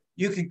 yeah,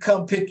 you can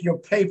come pick your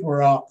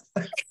paper up.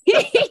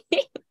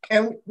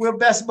 And we're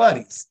best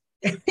buddies.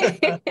 Oh,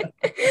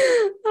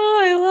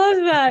 I love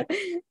that.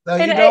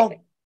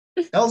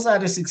 So those are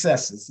the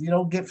successes. You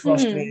don't get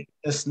frustrated.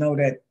 Just know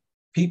that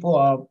people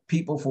are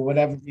people for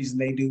whatever reason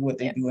they do what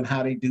they do and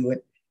how they do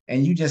it.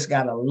 And you just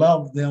got to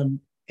love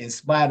them in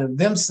spite of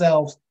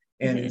themselves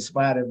and in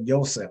spite of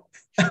yourself.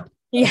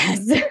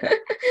 Yes.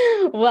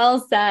 Well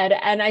said.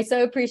 And I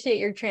so appreciate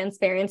your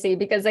transparency,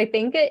 because I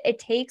think it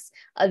takes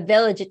a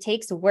village. It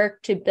takes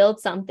work to build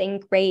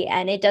something great,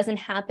 and it doesn't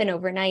happen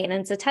overnight. And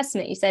it's a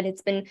testament. You said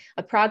it's been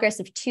a progress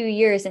of 2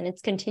 years, and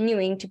it's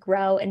continuing to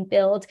grow and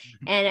build.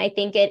 And I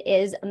think it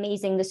is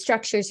amazing, the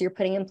structures you're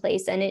putting in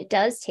place, and it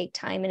does take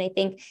time. And I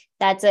think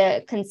that's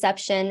a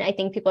conception I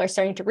think people are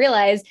starting to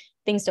realize.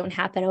 Things don't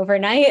happen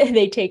overnight.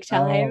 They take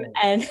time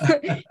and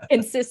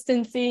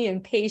consistency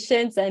and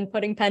patience and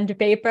putting pen to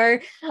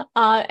paper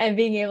and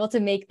being able to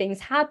make things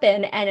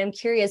happen. And I'm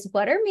curious,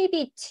 what are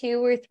maybe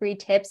 2 or 3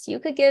 tips you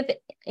could give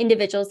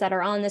individuals that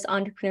are on this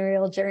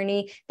entrepreneurial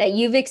journey that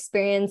you've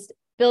experienced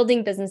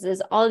building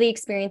businesses, all the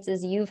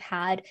experiences you've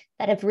had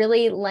that have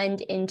really lent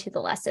into the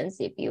lessons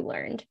that you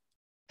learned?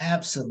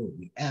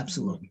 Absolutely.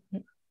 Absolutely.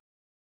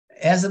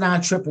 As an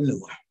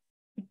entrepreneur,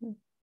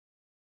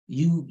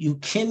 you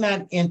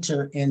cannot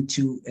enter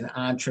into an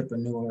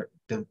entrepreneur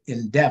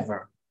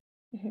endeavor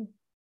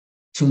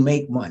to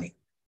make money.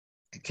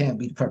 It can't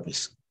be the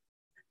purpose,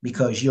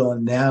 because you'll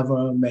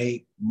never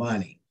make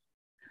money.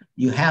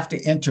 You have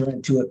to enter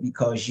into it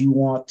because you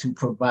want to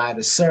provide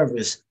a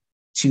service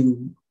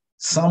to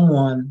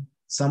someone,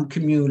 some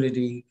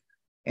community,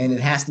 and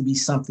it has to be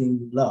something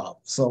you love.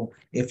 So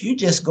if you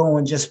just go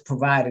and just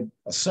provide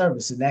a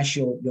service, and that's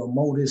your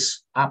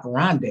modus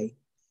operandi,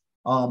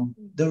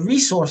 the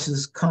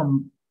resources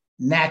come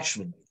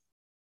naturally.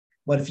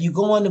 But if you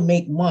go on to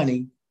make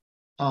money,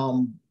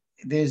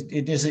 there's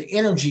an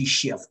energy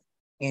shift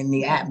in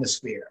the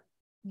atmosphere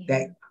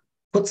that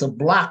puts a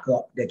block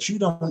up that you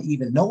don't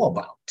even know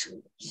about.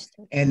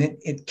 And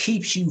it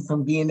keeps you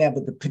from being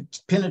able to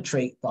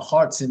penetrate the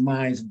hearts and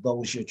minds of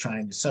those you're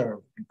trying to serve,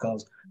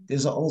 because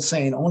there's an old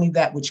saying, only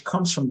that which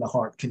comes from the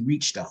heart can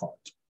reach the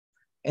heart.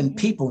 And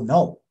people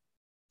know.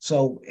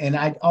 So, and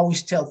I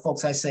always tell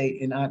folks, I say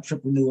in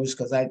entrepreneurs,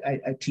 because I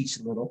teach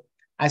a little,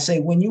 I say,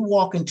 when you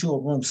walk into a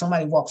room,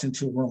 somebody walks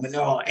into a room and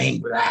they're all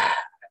angry,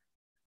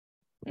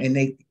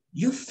 and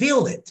you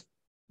feel it,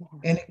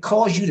 and it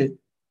calls you to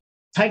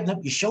tighten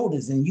up your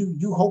shoulders, and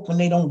you hoping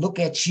they don't look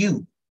at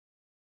you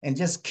and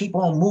just keep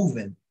on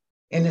moving.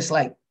 And it's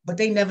like, but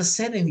they never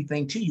said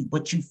anything to you,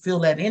 but you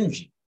feel that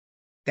energy.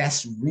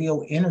 That's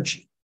real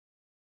energy.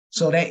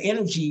 So that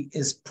energy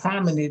is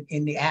prominent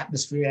in the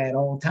atmosphere at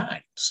all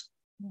times.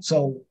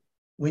 So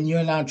when you're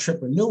an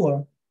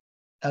entrepreneur,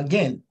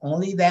 again,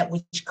 only that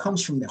which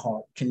comes from the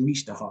heart can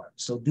reach the heart.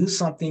 So do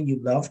something you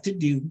love to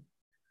do,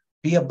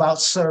 be about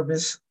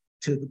service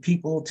to the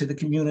people, to the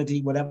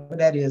community, whatever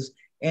that is,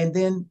 and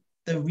then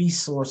the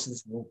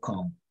resources will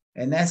come.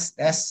 And that's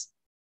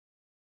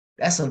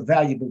a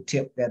valuable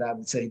tip that I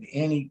would say to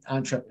any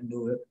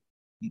entrepreneur.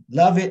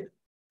 Love it,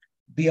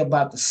 be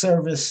about the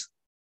service,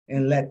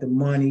 and let the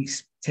money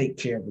take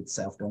care of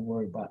itself. Don't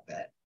worry about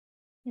that.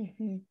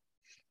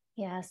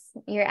 Yes,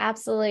 you're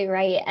absolutely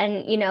right.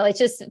 And, it's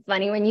just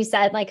funny when you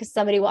said, like, if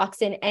somebody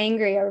walks in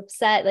angry or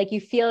upset, like, you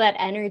feel that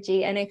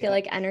energy. And I feel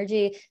like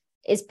energy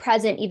is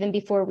present even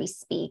before we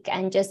speak,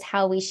 and just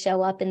how we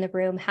show up in the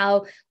room,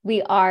 how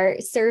we are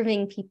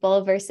serving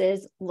people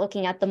versus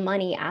looking at the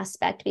money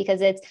aspect,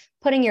 because it's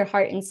putting your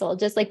heart and soul,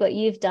 just like what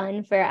you've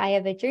done for I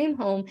Have a Dream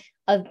Home,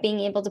 of being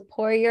able to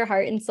pour your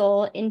heart and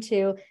soul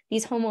into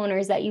these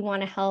homeowners that you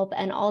want to help,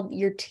 and all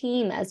your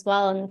team as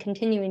well, and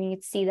continuing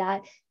to see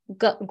that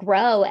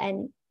grow,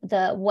 and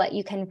what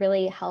you can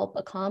really help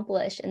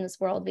accomplish in this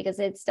world, because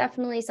it's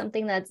definitely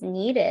something that's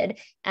needed,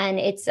 and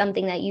it's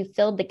something that you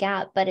filled the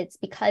gap, but it's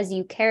because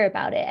you care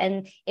about it,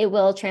 and it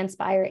will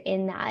transpire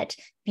in that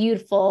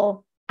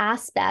beautiful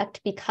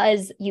aspect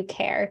because you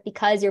care,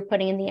 because you're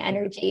putting in the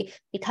energy,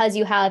 because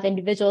you have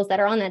individuals that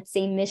are on that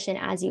same mission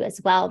as you as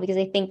well. Because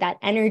I think that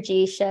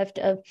energy shift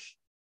of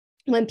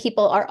when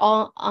people are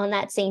all on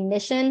that same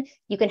mission,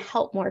 you can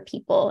help more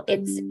people.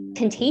 It's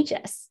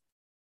contagious.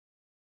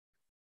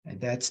 And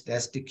that's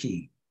the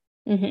key.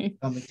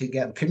 Coming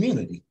together,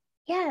 community.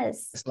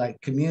 Yes, it's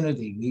like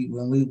community.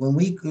 When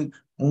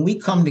we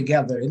come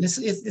together, and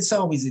it's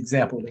always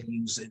example they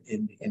use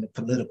in the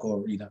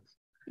political arena.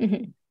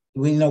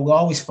 We're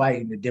always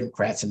fighting the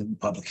Democrats and the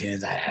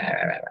Republicans,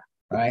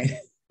 right?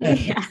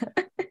 Yeah.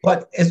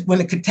 But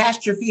when a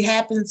catastrophe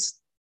happens,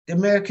 the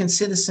American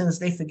citizens,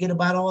 they forget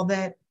about all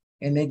that,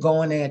 and they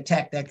go and they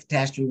attack that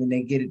catastrophe, and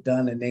they get it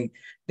done, and they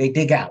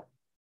dig out.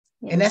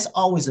 And that's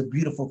always a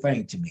beautiful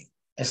thing to me.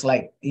 It's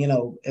like,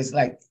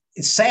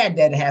 it's sad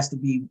that it has to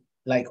be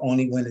like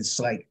only when it's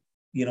like,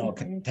 a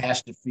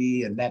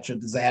catastrophe, a natural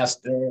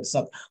disaster or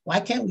something.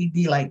 Why can't we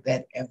be like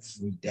that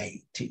every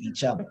day to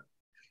each other?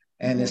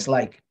 And it's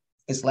like,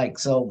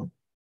 so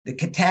the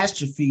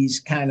catastrophes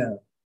kind of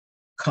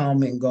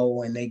come and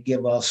go, and they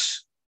give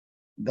us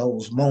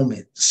those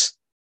moments,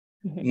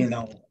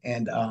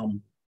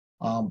 and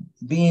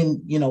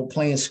being,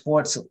 playing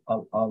sports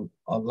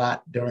a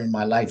lot during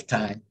my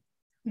lifetime.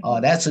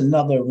 That's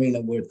another arena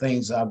where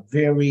things are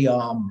very,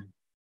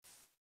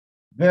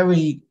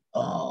 very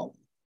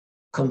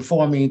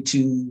conforming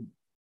to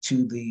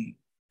the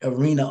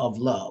arena of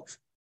love,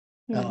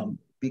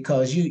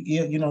 because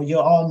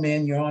you're all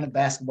men. You're on a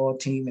basketball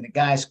team, and a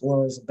guy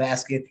scores a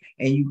basket,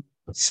 and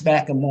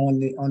smack them on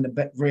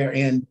the rear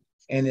end,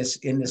 and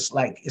it's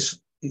like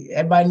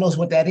everybody knows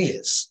what that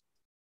is.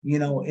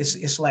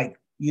 It's like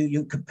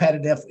you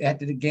competitive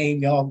after the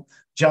game, y'all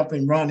jump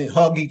and run and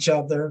hug each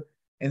other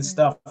and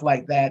stuff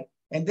like that.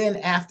 And then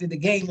after the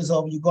game is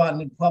over, you go out in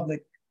the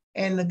public,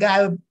 and the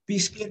guy would be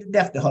scared to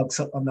death to hug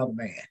another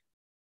man.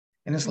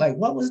 And it's like,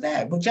 what was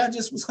that? But y'all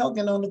just was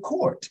hugging on the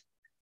court.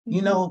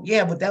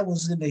 Yeah, but that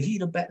was in the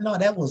heat of battle. No,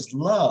 that was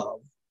love.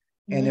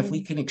 And if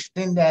we can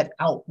extend that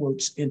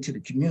outwards into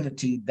the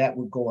community, that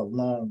would go a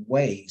long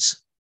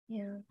ways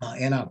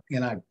in our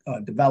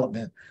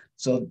development.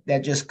 So that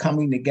just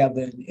coming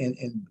together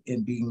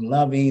and being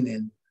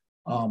loving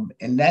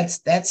and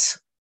that's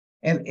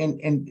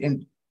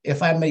and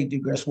if I may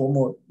digress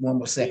one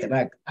more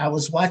second, I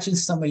was watching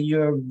some of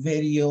your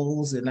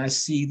videos, and I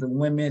see the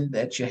women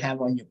that you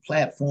have on your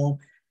platform,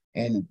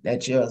 and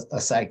that you're a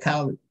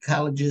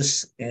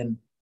psychologist, and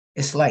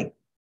it's like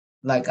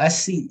I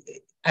see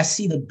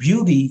the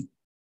beauty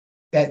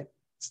that's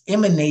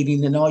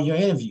emanating in all your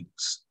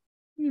interviews,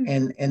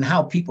 and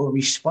how people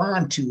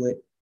respond to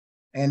it,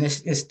 and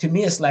it's to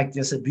me it's like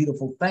just a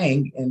beautiful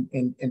thing,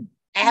 and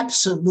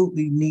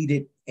absolutely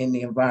needed in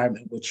the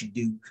environment what you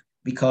do,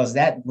 because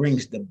that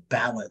brings the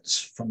balance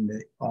from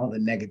all the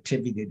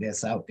negativity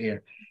that's out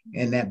there,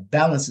 and that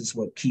balance is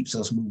what keeps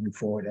us moving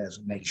forward as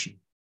a nation.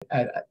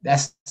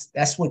 That's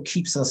what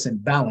keeps us in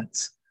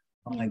balance,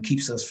 and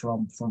keeps us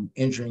from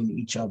injuring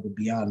each other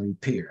beyond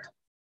repair.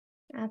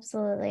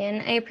 Absolutely.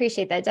 And I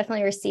appreciate that.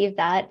 Definitely received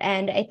that.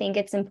 And I think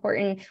it's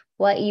important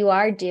what you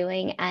are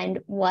doing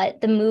and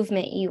what the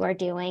movement you are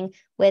doing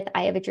with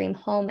I Have a Dream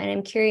Home. And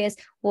I'm curious,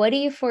 what do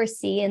you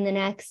foresee in the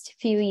next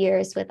few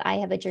years with I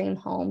Have a Dream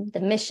Home?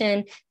 The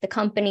mission, the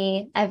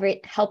company,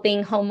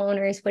 helping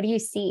homeowners. What do you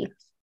see?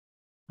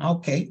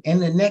 Okay. In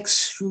the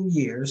next few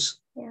years,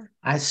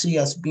 I see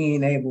us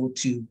being able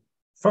to,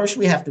 first,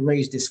 we have to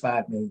raise this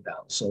 $5 million.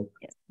 So,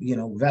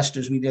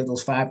 investors, we did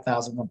those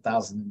 5,000,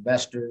 1,000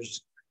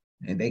 investors.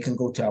 And they can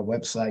go to our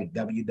website,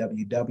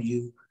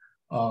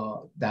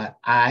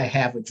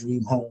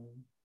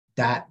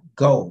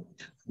 www.ihaveadreamhome.gold.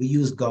 We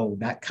use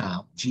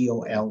gold.com,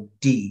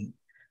 GOLD.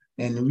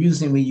 And the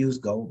reason we use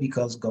gold,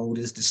 because gold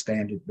is the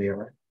standard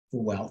bearer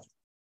for wealth.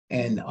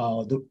 And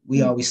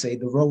we always say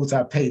the roads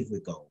are paved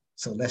with gold.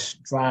 So let's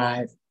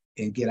drive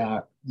and get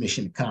our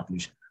mission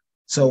accomplished.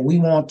 So we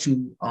want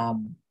to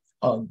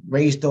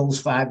raise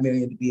those $5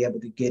 million to be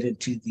able to get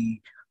into the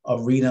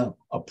arena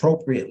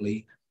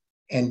appropriately.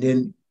 And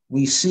then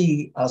we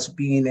see us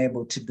being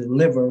able to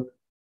deliver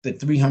the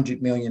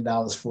 $300 million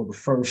for the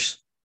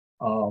first,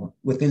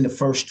 within the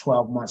first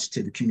 12 months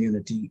to the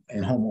community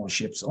and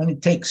homeownership. So it only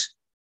takes,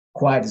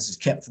 quiet as it's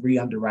kept, 3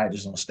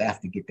 underwriters on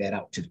staff to get that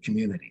out to the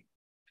community.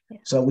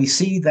 So we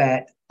see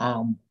that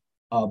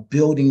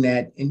building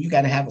that, and you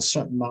got to have a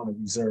certain amount of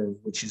reserve,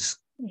 which is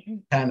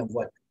kind of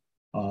what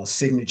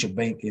Signature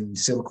Bank and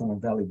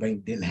Silicon Valley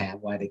Bank didn't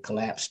have, why they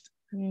collapsed.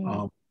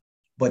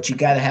 But you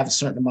got to have a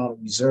certain amount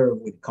of reserve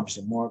when it comes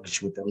to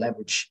mortgage with the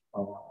leverage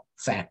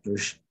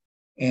factors.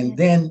 And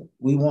then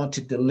we want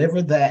to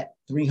deliver that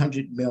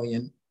 $300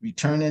 million,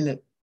 returning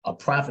a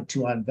profit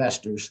to our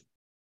investors.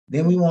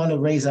 Then we want to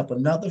raise up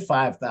another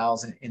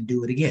 5,000 and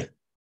do it again,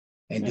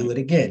 and do it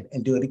again,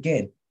 and do it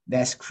again.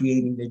 That's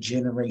creating the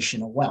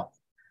generational wealth.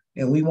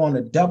 And we want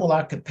to double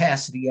our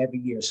capacity every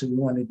year. So we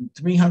want to do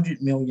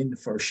 300 million the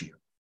first year.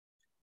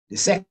 The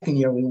second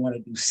year, we want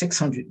to do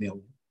 600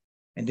 million.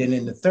 And then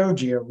in the third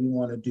year, we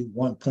want to do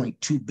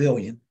 1.2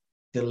 billion,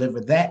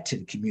 deliver that to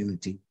the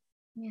community.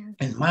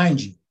 And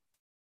mind you,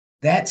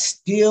 that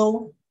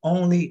still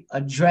only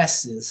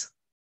addresses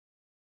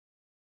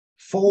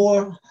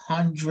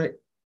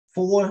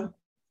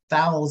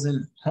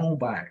 4,000 home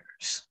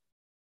buyers.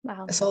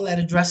 Wow. That's all that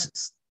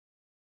addresses.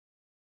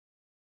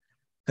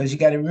 Because you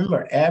got to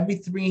remember, every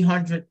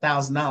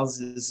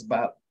 $300,000 is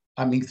about,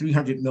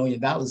 $300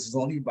 million is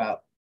only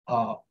about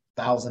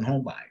 1,000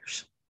 home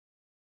buyers.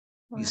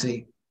 Wow. You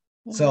see?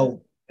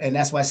 So, and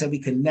that's why I said we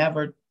can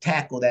never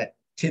tackle that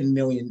 10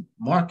 million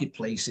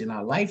marketplace in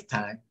our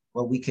lifetime,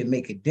 but we can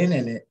make a dent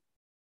in it.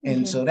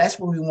 And so that's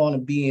where we want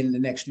to be in the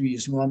next 3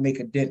 years. We want to make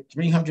a dent,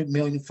 300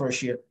 million the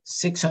first year,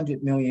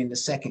 600 million the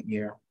second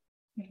year,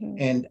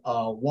 and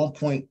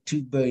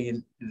 1.2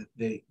 billion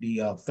the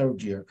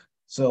third year.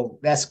 So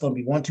that's going to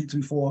be 1, 2,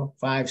 3, 4,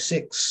 5,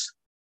 6,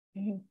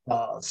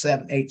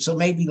 7, 8. So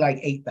maybe like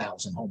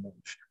 8,000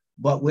 homeowners.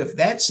 But with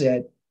that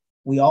said,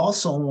 we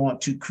also want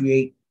to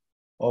create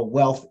a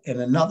wealth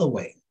in another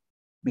way,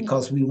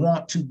 because we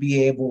want to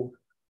be able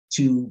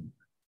to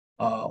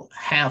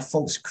have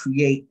folks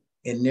create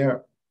in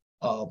their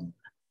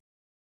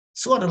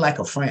sort of like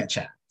a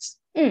franchise.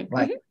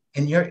 Like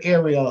in your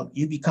area,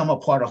 you become a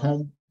part of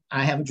home.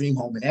 I Have a Dream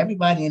Home, and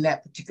everybody in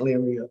that particular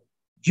area,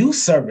 you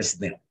service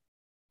them.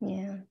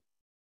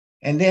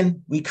 And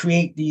then we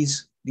create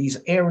these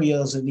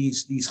areas and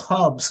these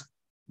hubs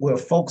where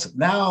folks,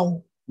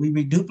 now we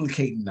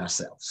reduplicating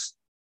ourselves.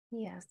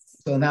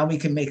 So now we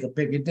can make a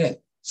bigger dent.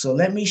 So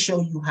let me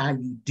show you how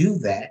you do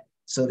that,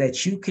 so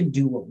that you can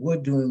do what we're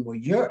doing where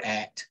you're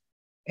at,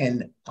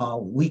 and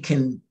we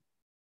can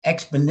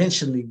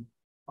exponentially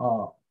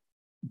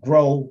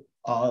grow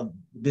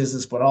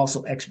business, but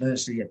also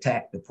exponentially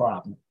attack the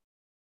problem.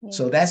 Yeah.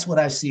 So that's what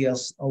I see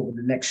us over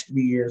the next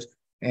 3 years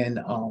and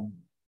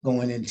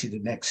going into the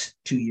next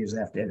 2 years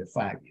after that,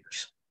 5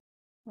 years.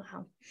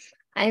 Wow.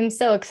 I'm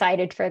so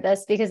excited for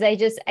this because I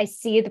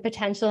see the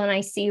potential and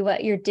I see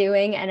what you're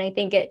doing. And I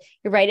think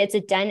you're right, it's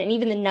a dent, and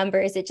even the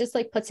numbers, it just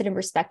like puts it in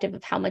perspective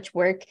of how much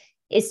work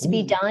is to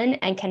be done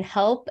and can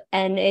help.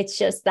 And it's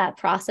just that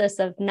process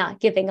of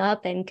not giving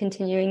up and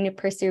continuing to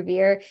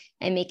persevere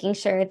and making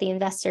sure the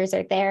investors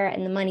are there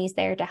and the money's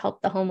there to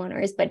help the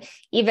homeowners. But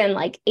even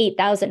like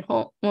 8,000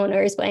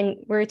 homeowners, when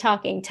we're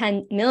talking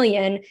 10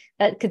 million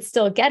that could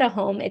still get a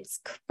home,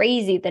 it's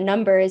crazy, the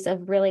numbers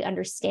of really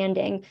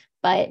understanding,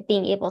 but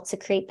being able to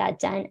create that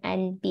dent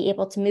and be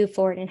able to move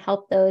forward and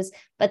help those,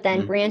 but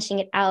then branching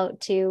it out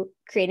to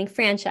creating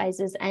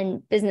franchises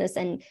and business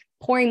and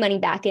pouring money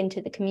back into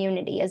the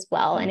community as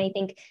well. And I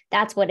think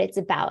that's what it's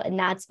about. And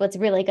that's what's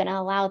really going to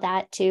allow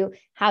that to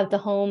have the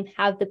home,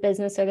 have the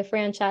business or the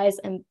franchise,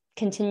 and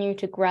continue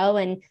to grow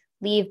and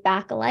leave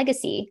back a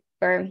legacy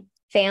for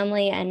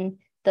family and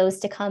those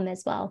to come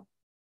as well.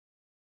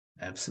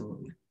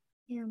 Absolutely.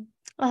 Yeah.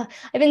 Oh,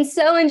 I've been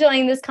so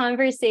enjoying this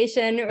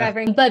conversation,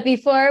 Reverend. But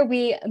before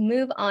we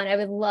move on, I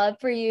would love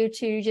for you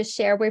to just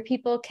share where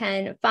people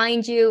can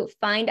find you,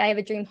 find I Have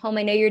a Dream Home.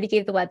 I know you already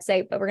gave the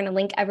website, but we're going to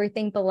link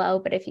everything below.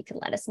 But if you could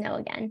let us know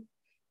again.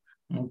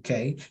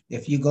 Okay.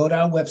 If you go to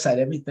our website,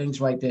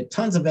 everything's right there.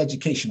 Tons of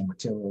educational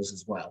materials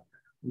as well.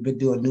 We've been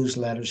doing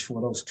newsletters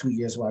for those 2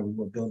 years while we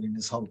were building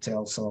this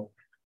hotel. So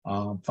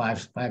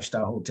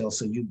five-star hotel.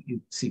 So you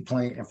see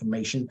plenty of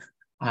information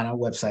on our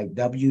website,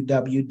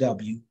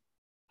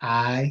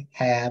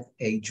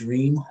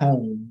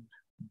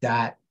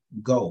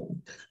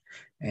 www.ihaveadreamhome.gold.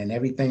 And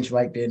everything's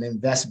right there, and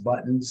invest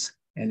buttons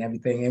and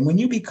everything. And when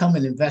you become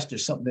an investor,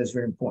 something that's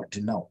very important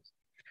to know.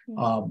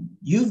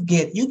 You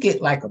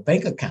get like a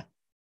bank account.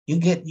 You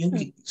get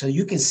so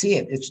you can see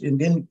it. And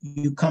then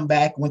you come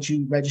back once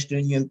you register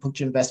and you put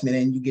your investment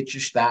in, you get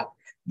your stock.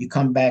 You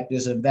come back,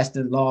 there's an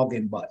investor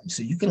login button.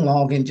 So you can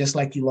log in just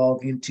like you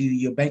log into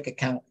your bank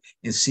account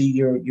and see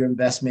your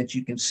investments.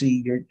 You can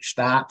see your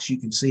stocks, you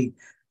can see.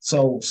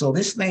 So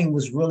this thing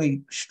was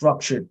really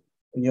structured,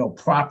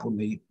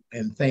 properly,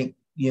 and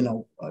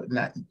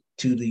not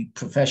to the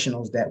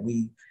professionals that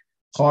we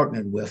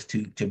partnered with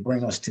to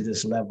bring us to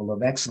this level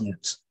of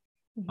excellence.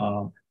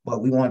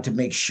 But we wanted to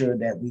make sure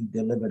that we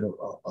delivered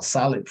a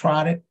solid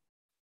product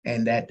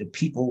and that the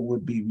people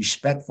would be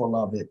respectful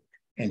of it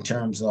in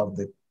terms of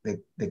the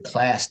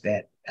class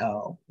that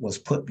was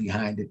put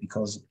behind it,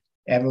 because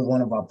every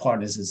one of our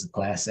partners is a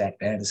class act.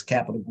 That is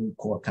Capital Group,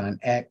 Corcon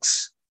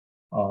X,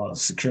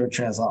 Secure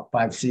Translop,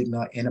 Five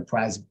Sigma,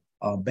 Enterprise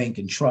Bank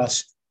and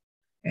Trust,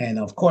 and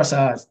of course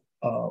our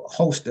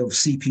host of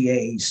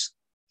CPAs,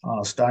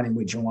 starting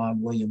with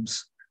Joanne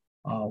Williams.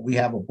 We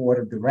have a board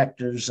of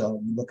directors.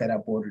 You look at our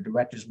board of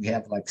directors, we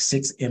have like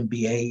 6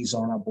 MBAs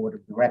on our board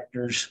of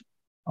directors.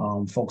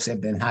 Folks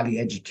have been highly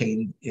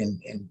educated in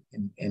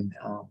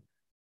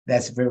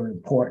that's very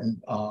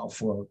important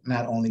for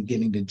not only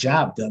getting the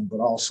job done, but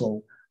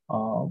also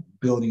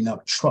building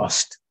up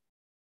trust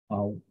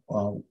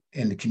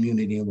in the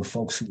community and with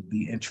folks who would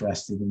be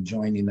interested in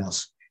joining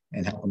us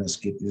and helping us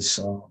get this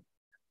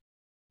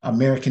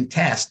American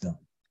task done.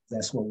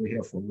 That's what we're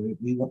here for.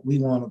 We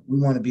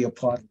want to be a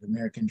part of the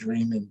American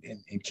dream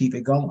and keep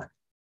it going.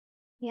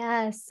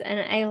 Yes, and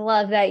I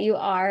love that you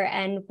are,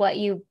 and what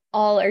you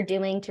all are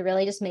doing to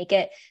really just make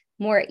it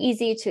more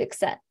easy to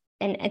accept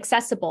and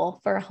accessible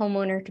for a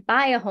homeowner to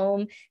buy a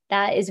home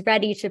that is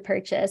ready to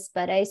purchase.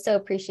 But I so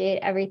appreciate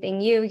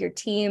everything you, your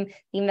team,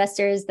 the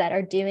investors that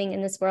are doing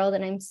in this world.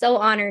 And I'm so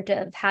honored to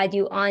have had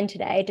you on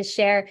today to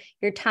share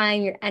your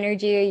time, your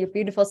energy, your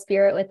beautiful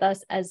spirit with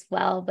us as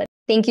well. But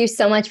thank you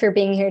so much for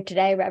being here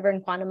today,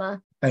 Reverend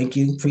Quamina. Thank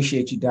you.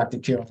 Appreciate you, Dr.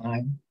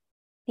 Caroline.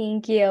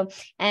 Thank you.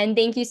 And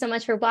thank you so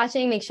much for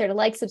watching. Make sure to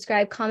like,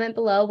 subscribe, comment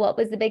below what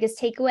was the biggest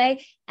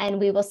takeaway, and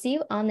we will see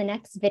you on the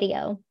next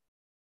video.